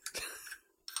 Yes.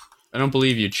 I don't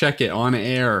believe you. Check it on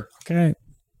air. Okay.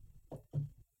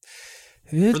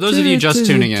 For those of you just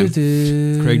tuning in,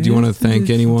 Craig, do you want to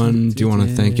thank anyone? Do you want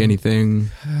to thank anything?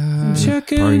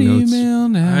 Check an Parting notes? email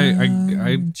now.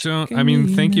 I don't. I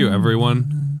mean, thank you,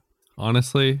 everyone.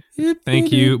 Honestly,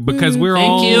 thank you, because we're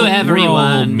all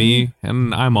me,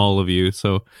 and I'm all of you.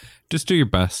 So just do your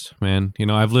best, man. You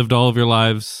know, I've lived all of your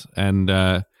lives, and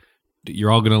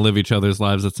you're all going to live each other's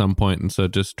lives at some point, and so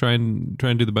just try and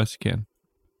do the best you can.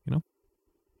 You know.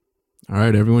 All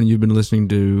right, everyone, you've been listening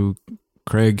to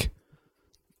Craig.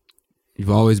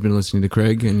 You've always been listening to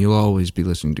Craig, and you'll always be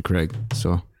listening to Craig.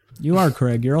 So You are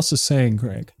Craig. You're also saying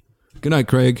Craig. good night,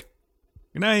 Craig.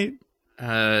 Good night.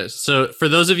 So for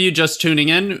those of you just tuning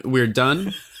in, we're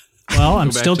done. Well, I'm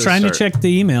Go back still to the trying to start. check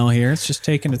the email here. It's just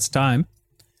taking its time.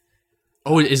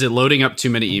 Oh, is it loading up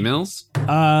too many emails?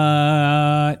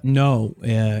 No.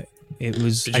 It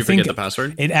was. Did you I think forget the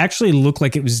password? It actually looked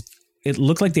like it was. It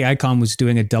looked like the icon was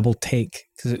doing a double take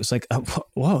because it was like, oh,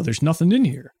 whoa, there's nothing in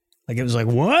here. Like it was like,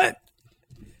 what?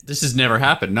 This has never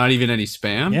happened. Not even any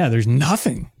spam? Yeah, there's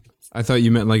nothing. I thought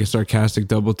you meant like a sarcastic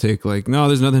double take, like, no,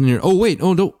 there's nothing here. Oh, wait.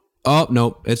 Oh, no. Oh,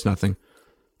 no, it's nothing.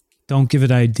 Don't give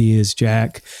it ideas,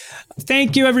 Jack.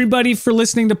 Thank you, everybody, for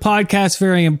listening to Podcast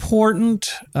Very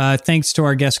Important. Thanks to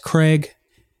our guest, Craig.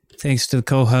 Thanks to the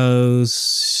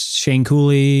co-hosts, Shane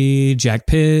Cooley, Jack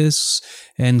Piss,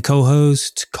 and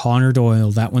co-host, Connor Doyle.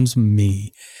 That one's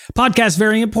me. Podcast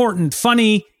Very Important,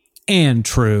 funny, and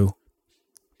true.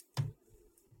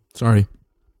 Sorry.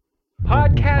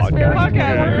 Podcast very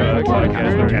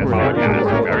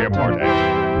important.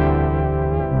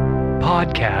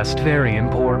 Podcast Very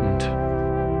Important.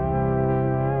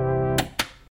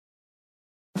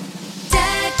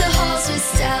 Deck the halls with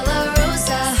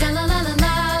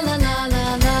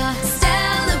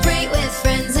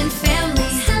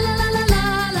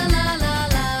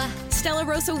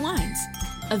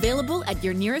Available at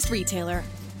your nearest retailer.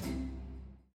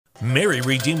 Mary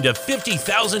redeemed a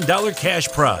 $50,000 cash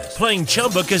prize playing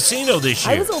Chumba Casino this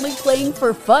year. I was only playing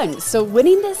for fun, so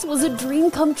winning this was a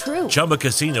dream come true. Chumba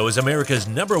Casino is America's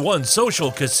 #1 social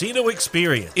casino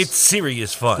experience. It's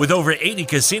serious fun. With over 80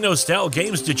 casino-style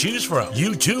games to choose from,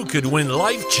 you too could win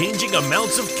life-changing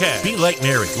amounts of cash. Be like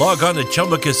Mary. Log on to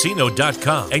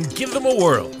ChumbaCasino.com and give them a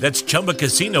whirl. That's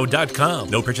ChumbaCasino.com.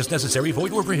 No purchase necessary.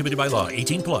 Void or prohibited by law.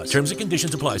 18+. Terms and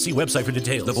conditions apply. See website for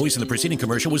details. The voice in the preceding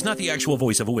commercial was not the actual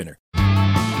voice of a winner.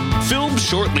 Filmed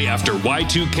shortly after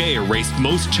Y2K erased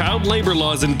most child labor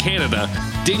laws in Canada,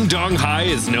 Ding Dong High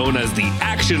is known as the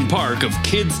action park of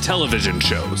kids' television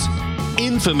shows.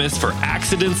 Infamous for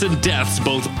accidents and deaths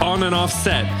both on and off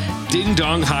set, Ding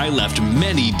Dong High left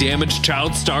many damaged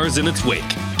child stars in its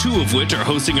wake, 2 of which are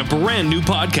hosting a brand new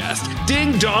podcast,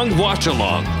 Ding Dong Watch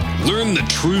Along. Learn the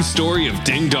true story of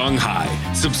Ding Dong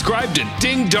High. Subscribe to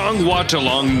Ding Dong Watch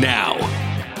Along now.